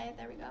 Okay,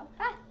 there we go.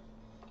 Ah.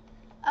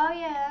 Oh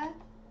yeah.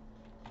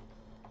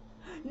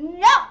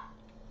 No.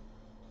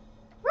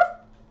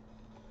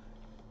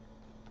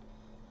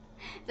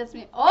 That's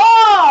me.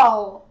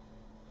 Oh.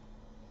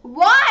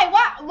 Why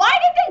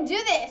did they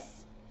do this?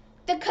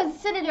 The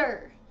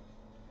consider.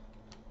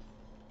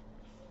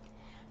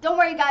 Don't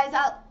worry, guys.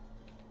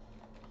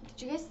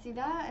 Did you guys see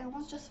that? I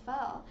almost just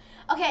fell.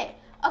 Okay,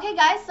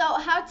 guys. So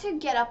how to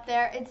get up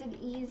there? It's an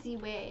easy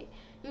way.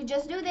 You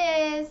just do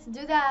this,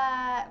 do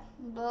that.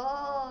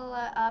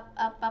 Up.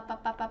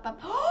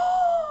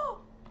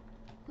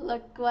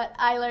 Look what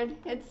I learned.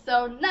 It's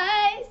so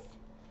nice.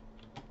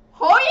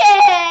 Oh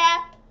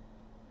yeah!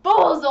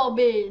 Bozo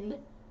bean.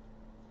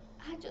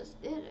 I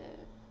just did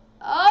it.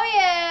 Oh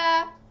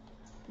yeah!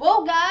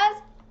 Whoa,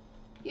 guys.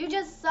 You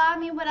just saw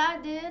me what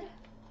I did.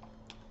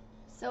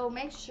 So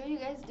make sure you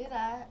guys do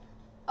that.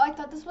 Oh, I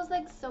thought this was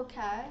like so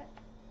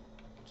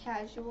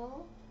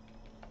casual.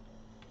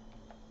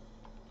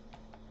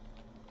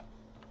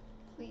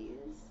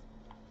 Please.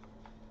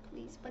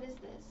 Please, what is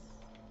this?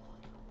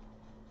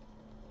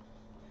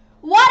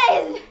 What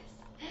is this?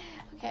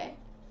 Okay.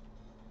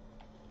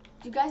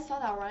 You guys saw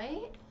that,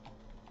 right?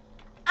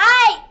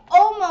 I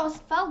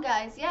almost fell,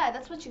 guys. Yeah,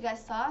 that's what you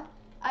guys saw.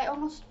 I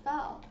almost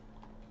fell.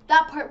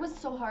 That part was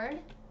so hard.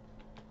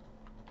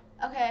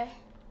 Okay.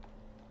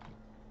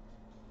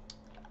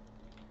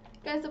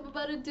 Guys, I'm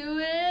about to do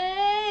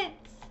it.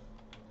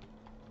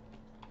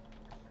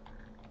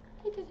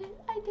 I did it.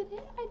 I did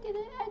it. I did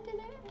it. I did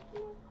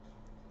it.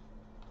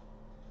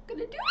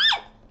 Gonna do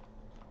it.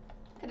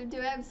 Gonna do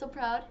it. I'm so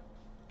proud.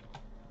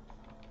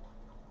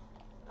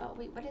 Oh,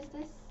 wait. What is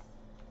this?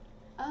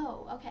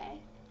 Oh, okay.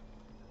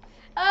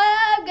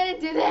 I'm gonna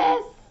do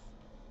this.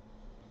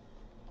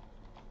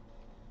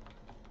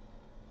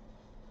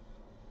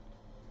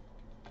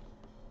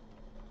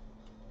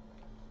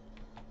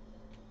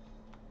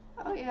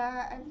 Oh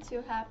yeah, I'm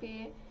too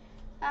happy.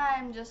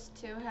 I'm just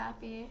too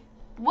happy.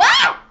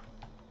 What?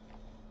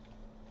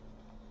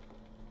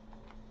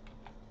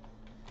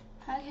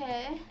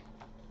 Okay.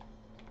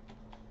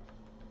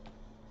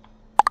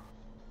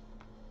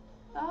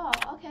 Oh,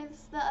 okay, this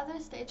is the other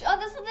stage. Oh,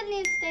 this is the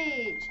new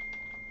stage.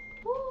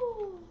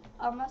 Woo!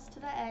 Almost to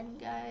the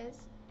end, guys.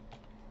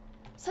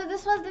 So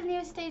this was the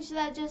new stage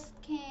that just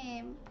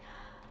came.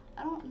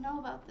 I don't know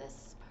about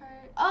this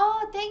part.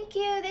 Oh, thank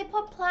you. They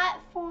put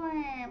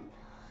platform.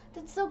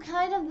 That's so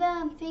kind of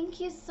them. Thank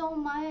you so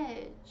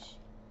much.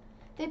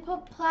 They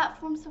put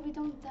platform so we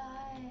don't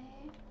die.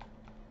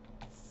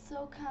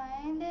 So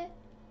kind.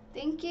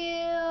 Thank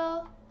you.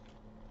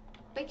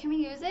 Wait, can we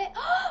use it?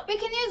 We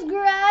can use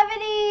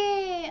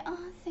gravity.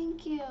 Oh,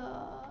 thank you.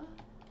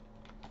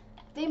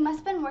 They must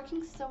have been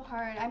working so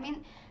hard. I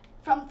mean,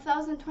 from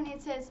 2020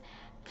 it says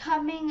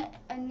coming,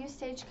 a new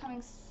stage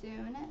coming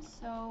soon.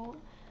 So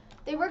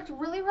they worked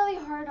really, really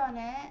hard on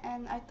it,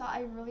 and I thought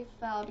I really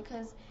fell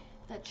because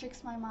that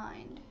tricks my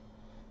mind.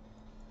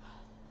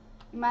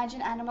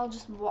 Imagine Annabelle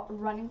just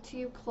running to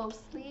you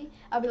closely.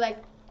 I'll be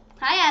like,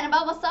 hi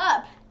Annabelle, what's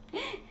up?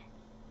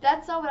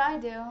 That's all what I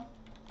do.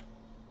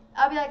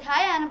 I'll be like,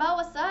 hi Annabelle,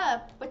 what's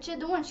up? What you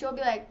doing? She'll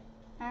be like,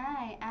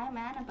 hi, I'm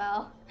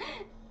Annabelle.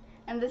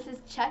 And this is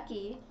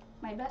Chucky,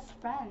 my best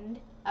friend.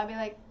 I'll be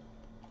like,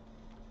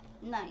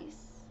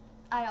 nice.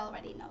 I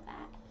already know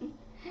that.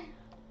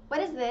 What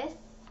is this?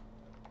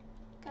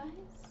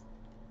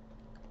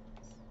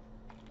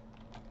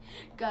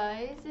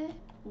 Guys,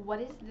 what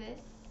is this?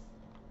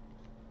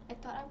 I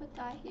thought I would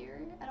die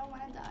here. I don't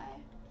want to die.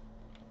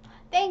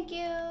 Thank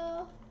you.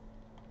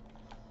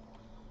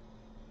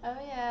 Oh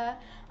yeah.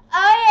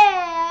 Oh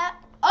yeah.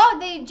 Oh,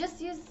 they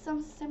just used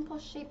some simple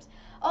shapes.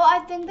 Oh, I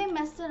think they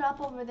messed it up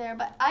over there,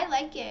 but I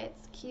like it.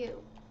 It's cute.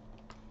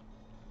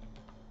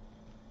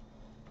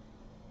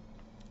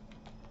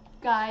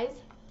 Guys.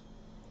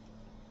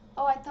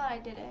 Oh, I thought I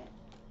did it.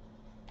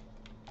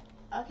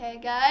 Okay,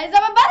 guys,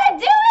 I'm about to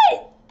do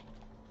it!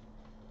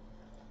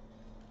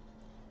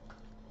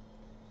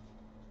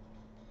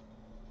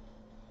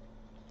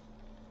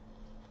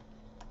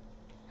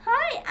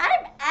 Hi,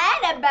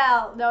 I'm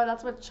Annabelle. No,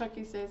 that's what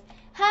Chucky says.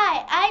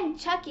 Hi, I'm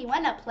Chucky.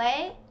 Wanna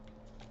play?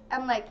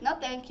 I'm like, no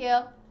thank you.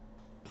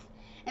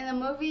 In the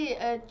movie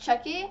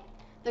Chucky,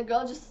 the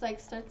girl just like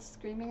starts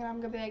screaming and I'm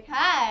gonna be like,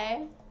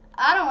 hi,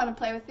 I don't want to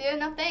play with you.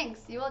 No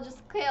thanks. You will just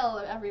kill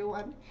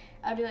everyone.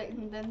 I'll be like,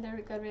 and then they're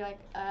gonna be like,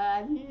 no,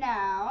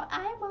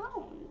 I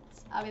won't.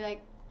 I'll be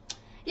like,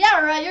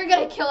 yeah, right, you're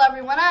gonna kill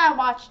everyone. I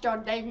watched your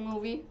dang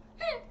movie.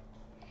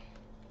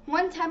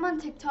 One time on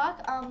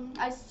TikTok,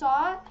 I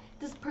saw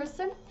this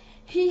person.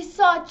 He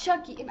saw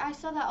Chucky, and I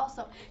saw that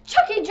also.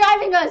 Chucky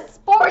driving a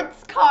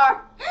sports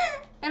car,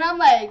 and I'm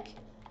like,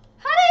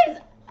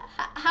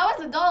 how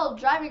is a doll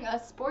driving a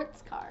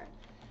sports car?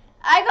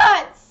 I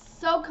got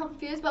so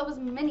confused, but it was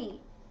mini.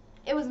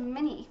 It was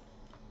mini.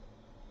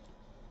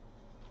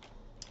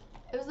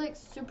 It was like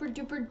super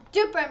duper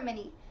duper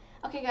mini.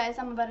 Okay, guys,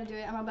 I'm about to do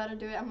it. I'm about to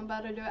do it. I'm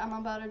about to do it. I'm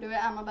about to do it.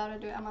 I'm about to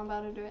do it. I'm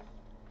about to do it.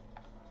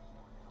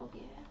 Oh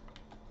yeah.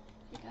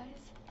 Okay,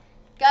 guys.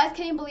 Guys,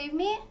 can you believe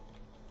me?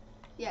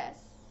 Yes.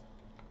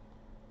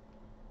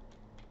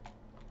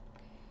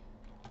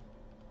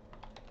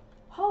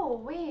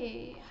 Oh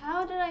wait,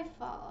 how did I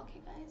fall?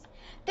 Okay, guys.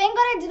 Thank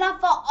God I did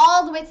not fall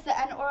all the way to the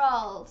end, or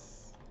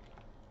else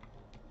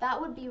that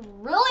would be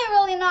really,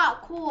 really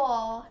not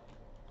cool.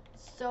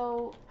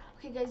 So,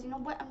 okay, guys, you know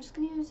what? I'm just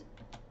gonna use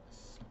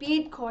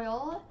speed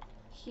coil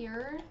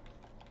here.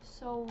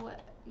 So,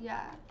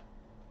 yeah,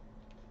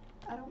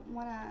 I don't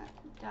wanna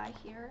die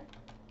here.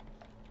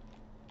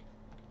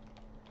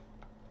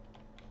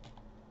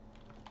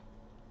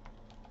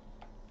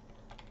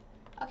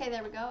 Okay,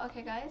 there we go.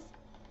 Okay, guys.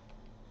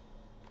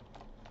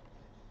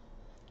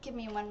 Give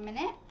me 1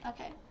 minute.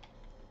 Okay.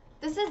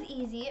 This is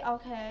easy.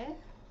 Okay.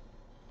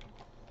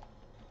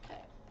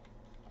 Okay.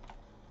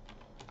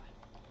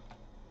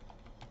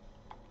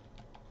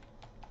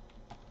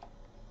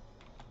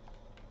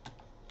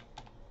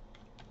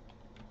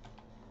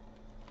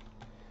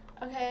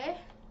 Okay.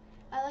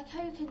 I like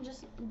how you can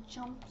just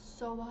jump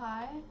so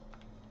high.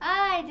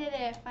 I did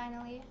it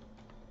finally.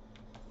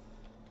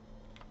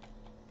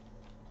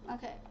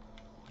 Okay.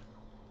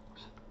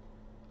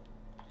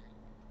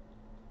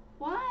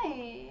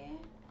 Why?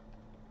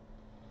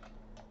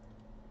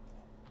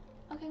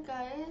 Okay,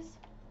 guys.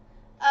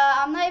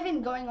 I'm not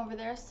even going over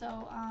there,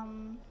 so,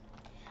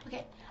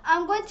 okay.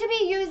 I'm going to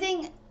be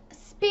using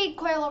speed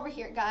coil over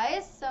here,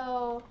 guys.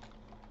 So,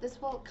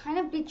 this will kind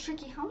of be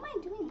tricky. How am I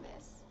doing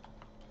this?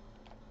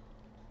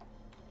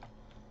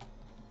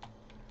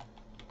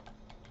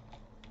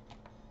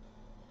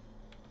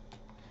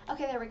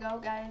 Okay, there we go,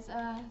 guys.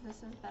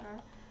 This is better.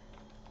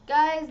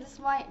 Guys, this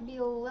might be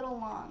a little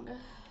long.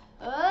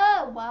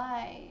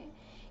 Why?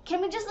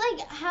 Can we just,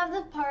 like, have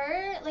the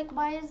part? Like,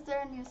 why is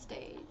there a new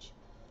stage?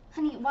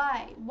 Honey,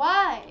 why?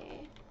 Why?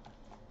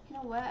 You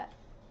know what?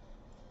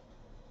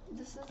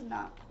 This is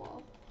not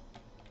cool.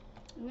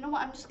 You know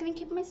what? I'm just gonna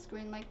keep my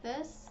screen like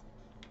this.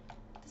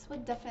 This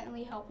would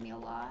definitely help me a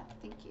lot.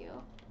 Thank you.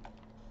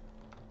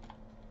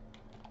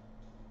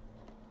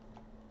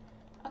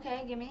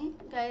 Okay, give me,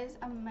 guys,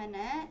 a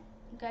minute.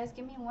 Guys,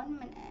 give me 1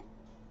 minute.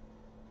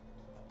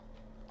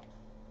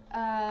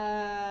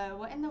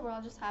 What in the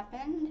world just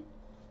happened?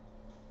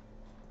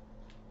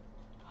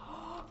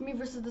 Me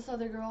versus this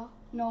other girl.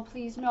 No,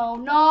 please, no,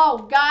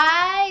 no,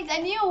 guys, I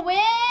need to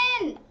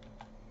win.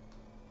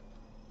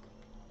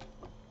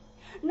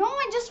 No,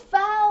 I just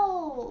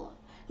fell.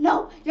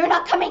 No, you're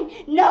not coming.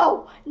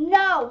 No,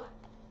 no.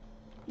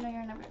 No,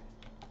 you're never.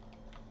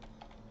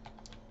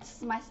 This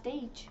is my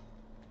stage.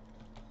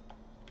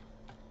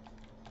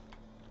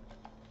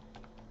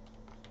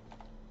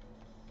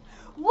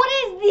 What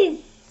is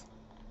this?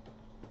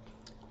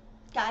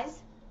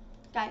 Guys,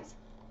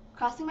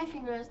 crossing my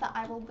fingers that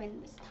I will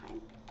win this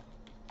time.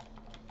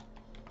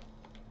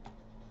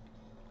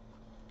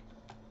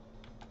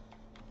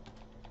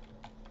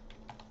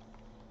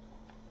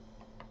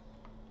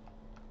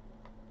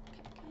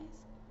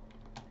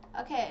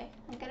 Okay,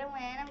 I'm gonna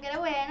win. Okay,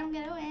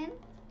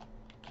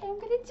 I'm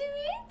gonna do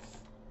it.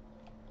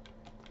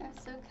 I'm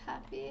so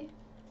happy.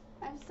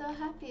 I'm so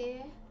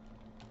happy.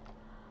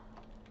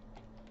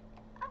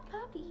 I'm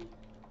Poppy.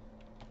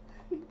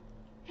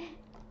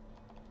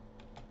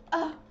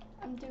 Oh,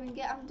 I'm doing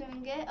it.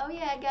 Oh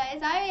yeah, guys,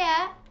 oh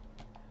yeah.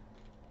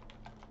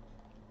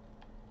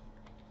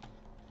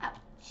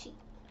 Ouchie.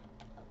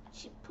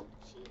 Ouchie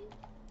poochie.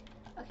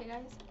 Okay,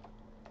 guys.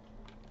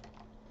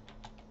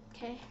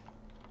 Okay.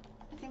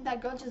 I think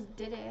that girl just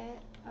did it.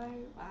 Oh,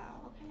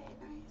 wow. Okay,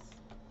 nice.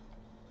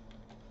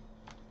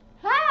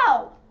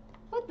 How?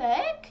 What the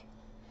heck?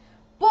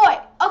 Boy,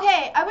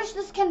 okay, I wish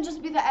this can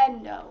just be the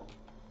end, though.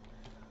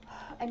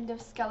 End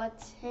of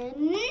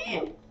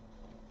skeleton.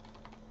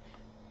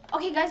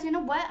 Okay, guys, you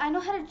know what? I know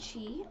how to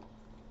cheat.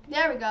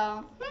 There we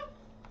go.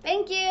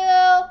 Thank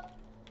you.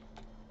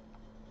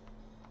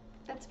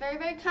 That's very,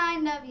 very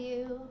kind of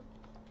you.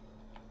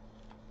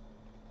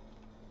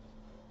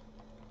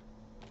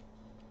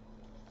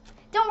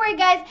 Don't worry,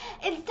 guys.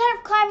 Instead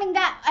of climbing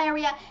that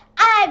area,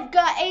 I've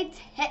got a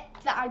tip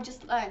that I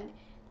just learned.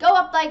 Go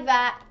up like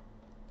that,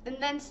 and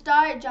then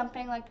start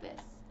jumping like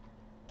this.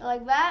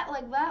 Like that,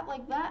 like that,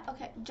 like that.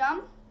 Okay,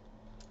 jump.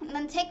 And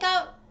then take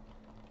out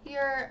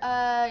your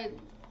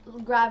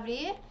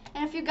gravity.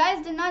 And if you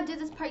guys did not do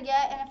this part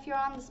yet, and if you're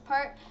on this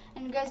part,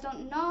 and you guys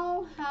don't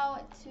know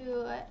how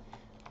to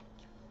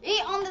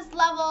eat on this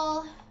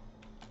level.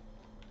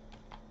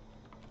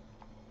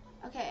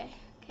 Okay.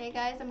 Okay,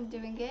 guys, I'm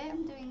doing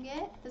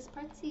it. This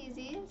part's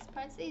easy.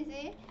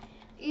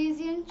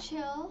 Easy and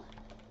chill.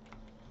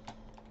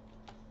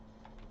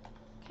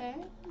 Okay.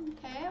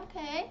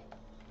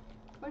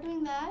 We're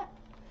doing that.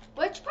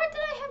 Which part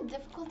did I have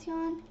difficulty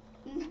on?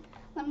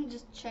 Let me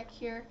just check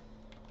here.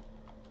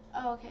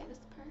 Oh, okay, this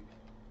part.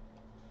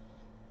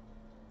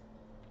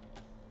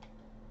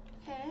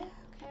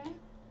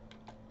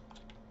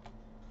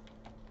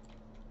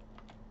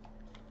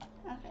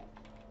 Okay.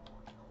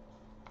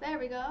 There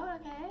we go,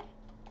 okay.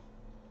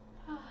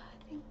 Oh,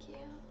 thank you.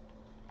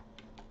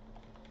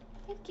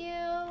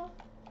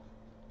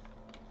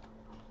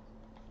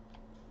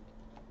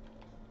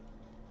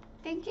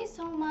 Thank you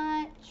so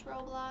much,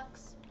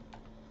 Roblox.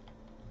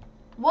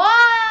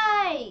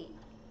 Why?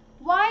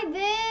 Why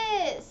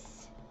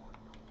this?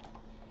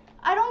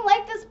 I don't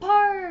like this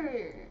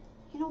part.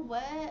 You know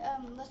what?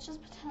 Let's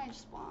just pretend I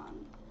just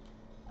won.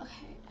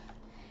 Okay.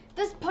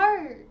 This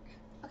part.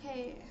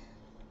 Okay.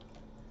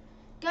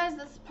 Guys,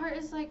 this part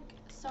is like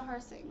so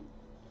harassing.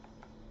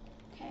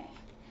 Okay.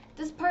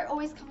 This part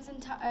always comes in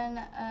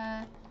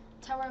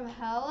Tower of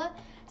Hell.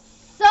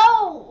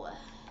 So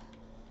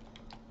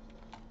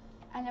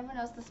I never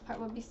noticed this part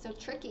would be so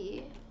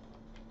tricky.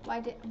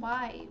 Why?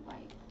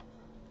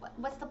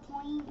 What's the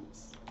point?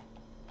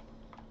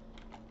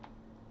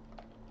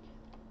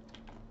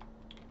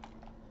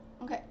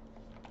 Okay.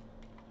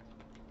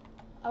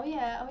 Oh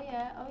yeah.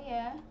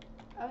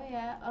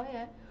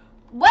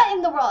 What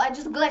in the world? I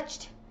just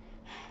glitched.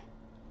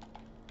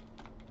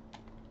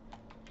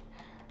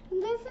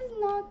 This is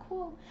not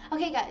cool.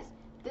 Okay, guys.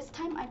 This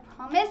time I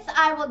promise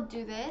I will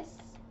do this.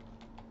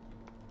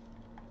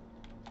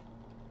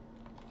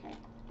 Okay.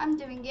 I'm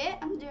doing it.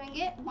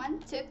 1,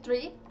 2,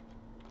 3.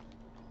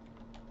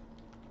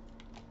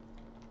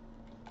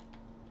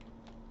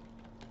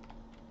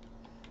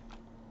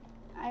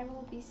 I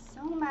will be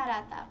so mad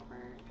at that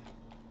part.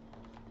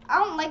 I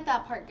don't like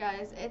that part,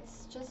 guys.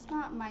 It's just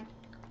not my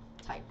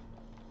type.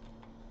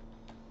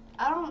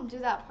 I don't do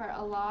that part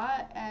a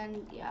lot,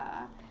 and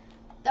yeah.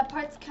 That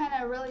part's kind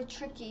of really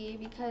tricky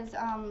because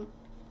I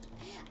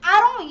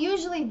don't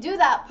usually do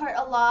that part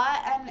a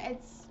lot, and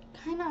it's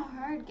kind of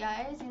hard,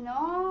 guys, you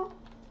know?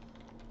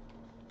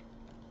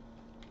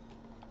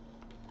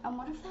 And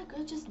what if that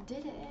girl just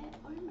did it?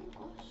 Oh my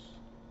gosh.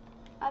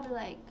 I'd be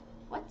like,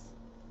 what?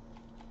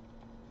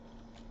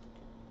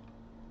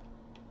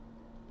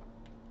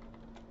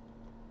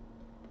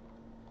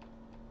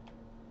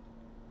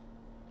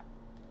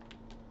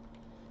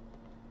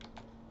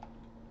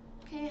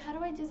 Okay, how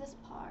do I do this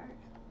part?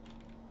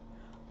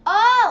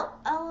 Oh!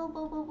 Oh,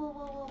 whoa, whoa, whoa,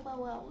 whoa, whoa,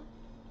 whoa.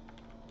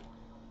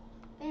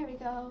 There we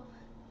go.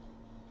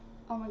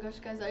 Oh my gosh,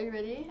 guys, are you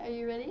ready? Are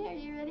you ready? Are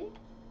you ready?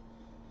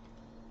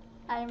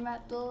 I'm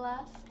at the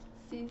last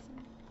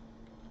season.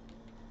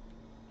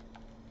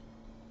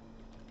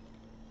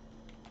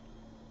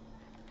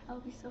 I'll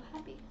be so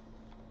happy.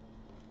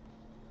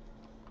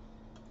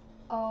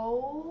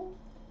 Oh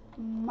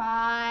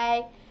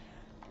my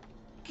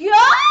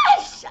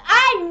gosh!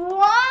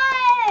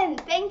 I won!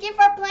 Thank you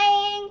for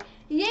playing.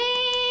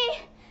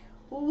 Yay!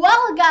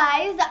 Well,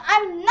 guys,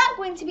 I'm not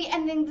going to be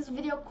ending this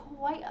video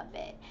quite a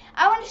bit.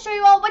 I want to show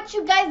you all what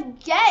you guys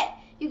get.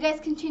 You guys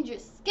can change your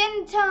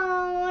skin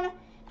tone.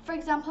 For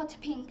example, to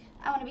pink.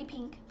 I want to be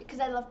pink because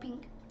I love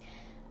pink.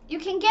 You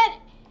can get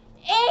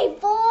a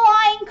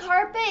flying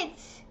carpet.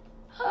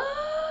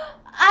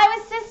 I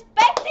was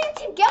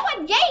suspecting to get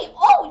one. Yay!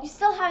 Oh, you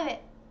still have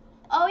it.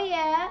 Oh,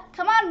 yeah.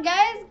 Come on,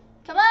 guys.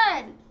 Come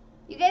on.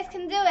 You guys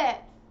can do it.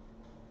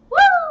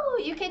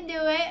 Woo! You can do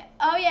it.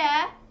 Oh,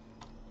 yeah.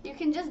 You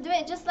can just do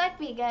it just like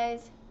me,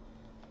 guys.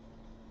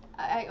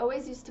 I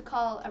always used to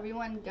call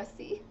everyone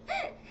Gussie.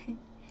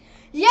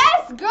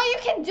 Yes, girl, you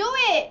can do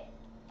it.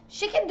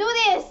 She can do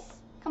this.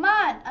 Come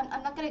on.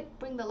 I'm not going to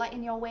bring the light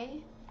in your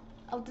way.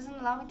 Oh, it doesn't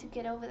allow me to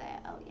get over there.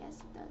 Oh, yes,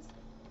 it does.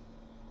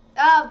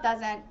 Oh, it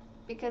doesn't.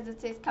 Because it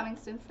says coming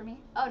soon for me.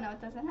 Oh, no, it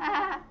doesn't.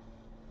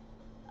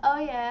 Oh,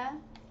 yeah.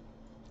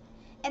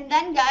 And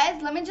then,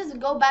 guys, let me just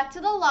go back to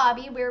the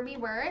lobby where we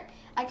were.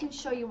 I can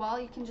show you all.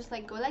 You can just,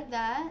 like, go like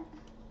that.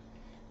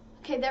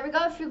 Okay, there we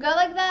go. If you go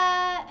like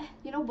that,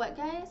 you know what,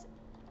 guys?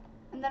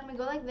 And then we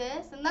go like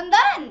this, and then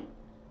done.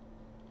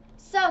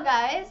 So,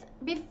 guys,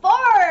 before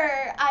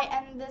I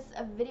end this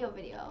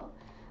video,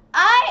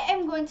 I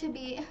am going to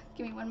be,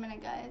 give me 1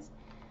 minute, guys.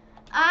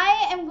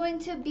 I am going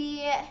to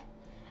be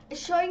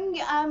showing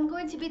you, I'm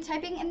going to be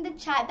typing in the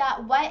chat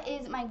that what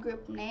is my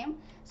group name.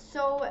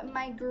 So,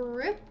 my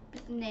group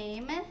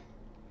name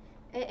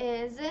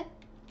is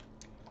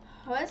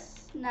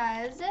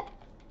Husna's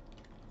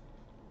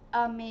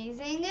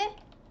Amazing.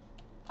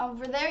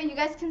 Over there, you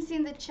guys can see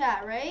in the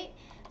chat, right?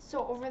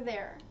 So over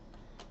there,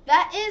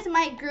 that is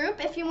my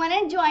group. If you want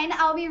to join,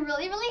 I'll be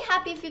really, really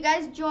happy if you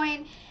guys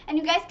join, and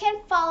you guys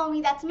can follow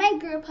me. That's my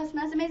group,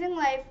 Husna's Amazing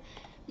Life.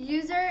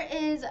 User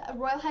is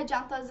Royal High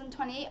John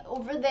 2020.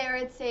 Over there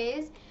it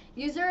says.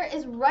 User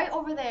is right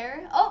over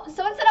there. Oh,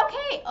 someone said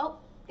okay. Oh,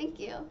 thank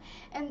you.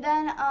 And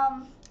then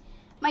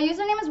my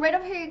username is right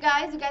over here, you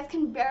guys. You guys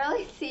can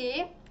barely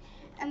see.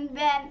 And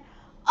then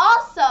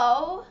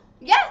also,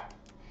 yeah.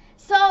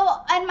 So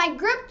in my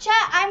group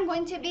chat, I'm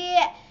going to be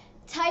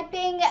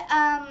typing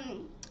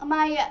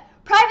my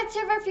private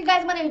server if you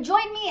guys want to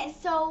join me.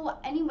 So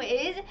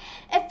anyways,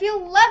 if you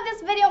love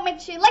this video, make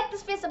sure you like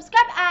this video,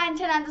 subscribe, and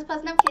turn on this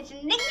post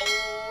notification. Ding, ding.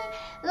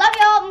 Love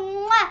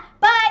y'all.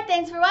 Bye.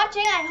 Thanks for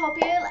watching. I hope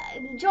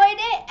you enjoyed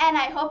it, and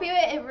I hope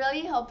it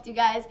really helped you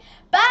guys.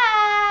 Bye.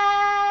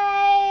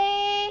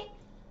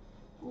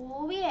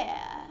 Oh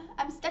yeah.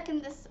 I'm stuck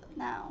in this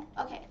now.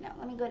 Okay, no,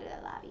 let me go to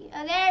the lobby.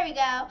 Oh, there we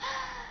go.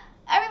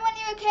 Everyone,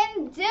 you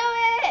can do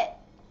it.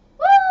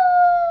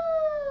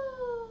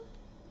 Woo!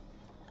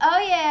 Oh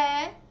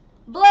yeah.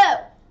 Blue,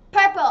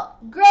 purple,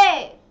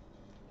 gray,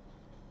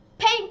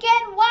 pink,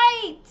 and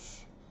white.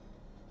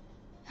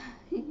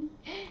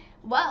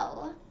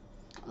 Well,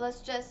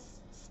 let's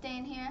just stay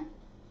in here.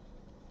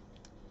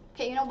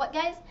 Okay, you know what,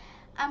 guys?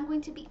 I'm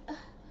going to be...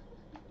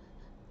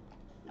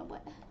 You know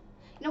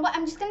what?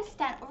 I'm just going to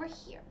stand over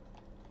here.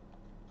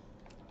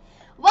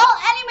 Well,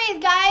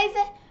 anyways, guys,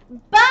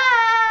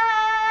 bye!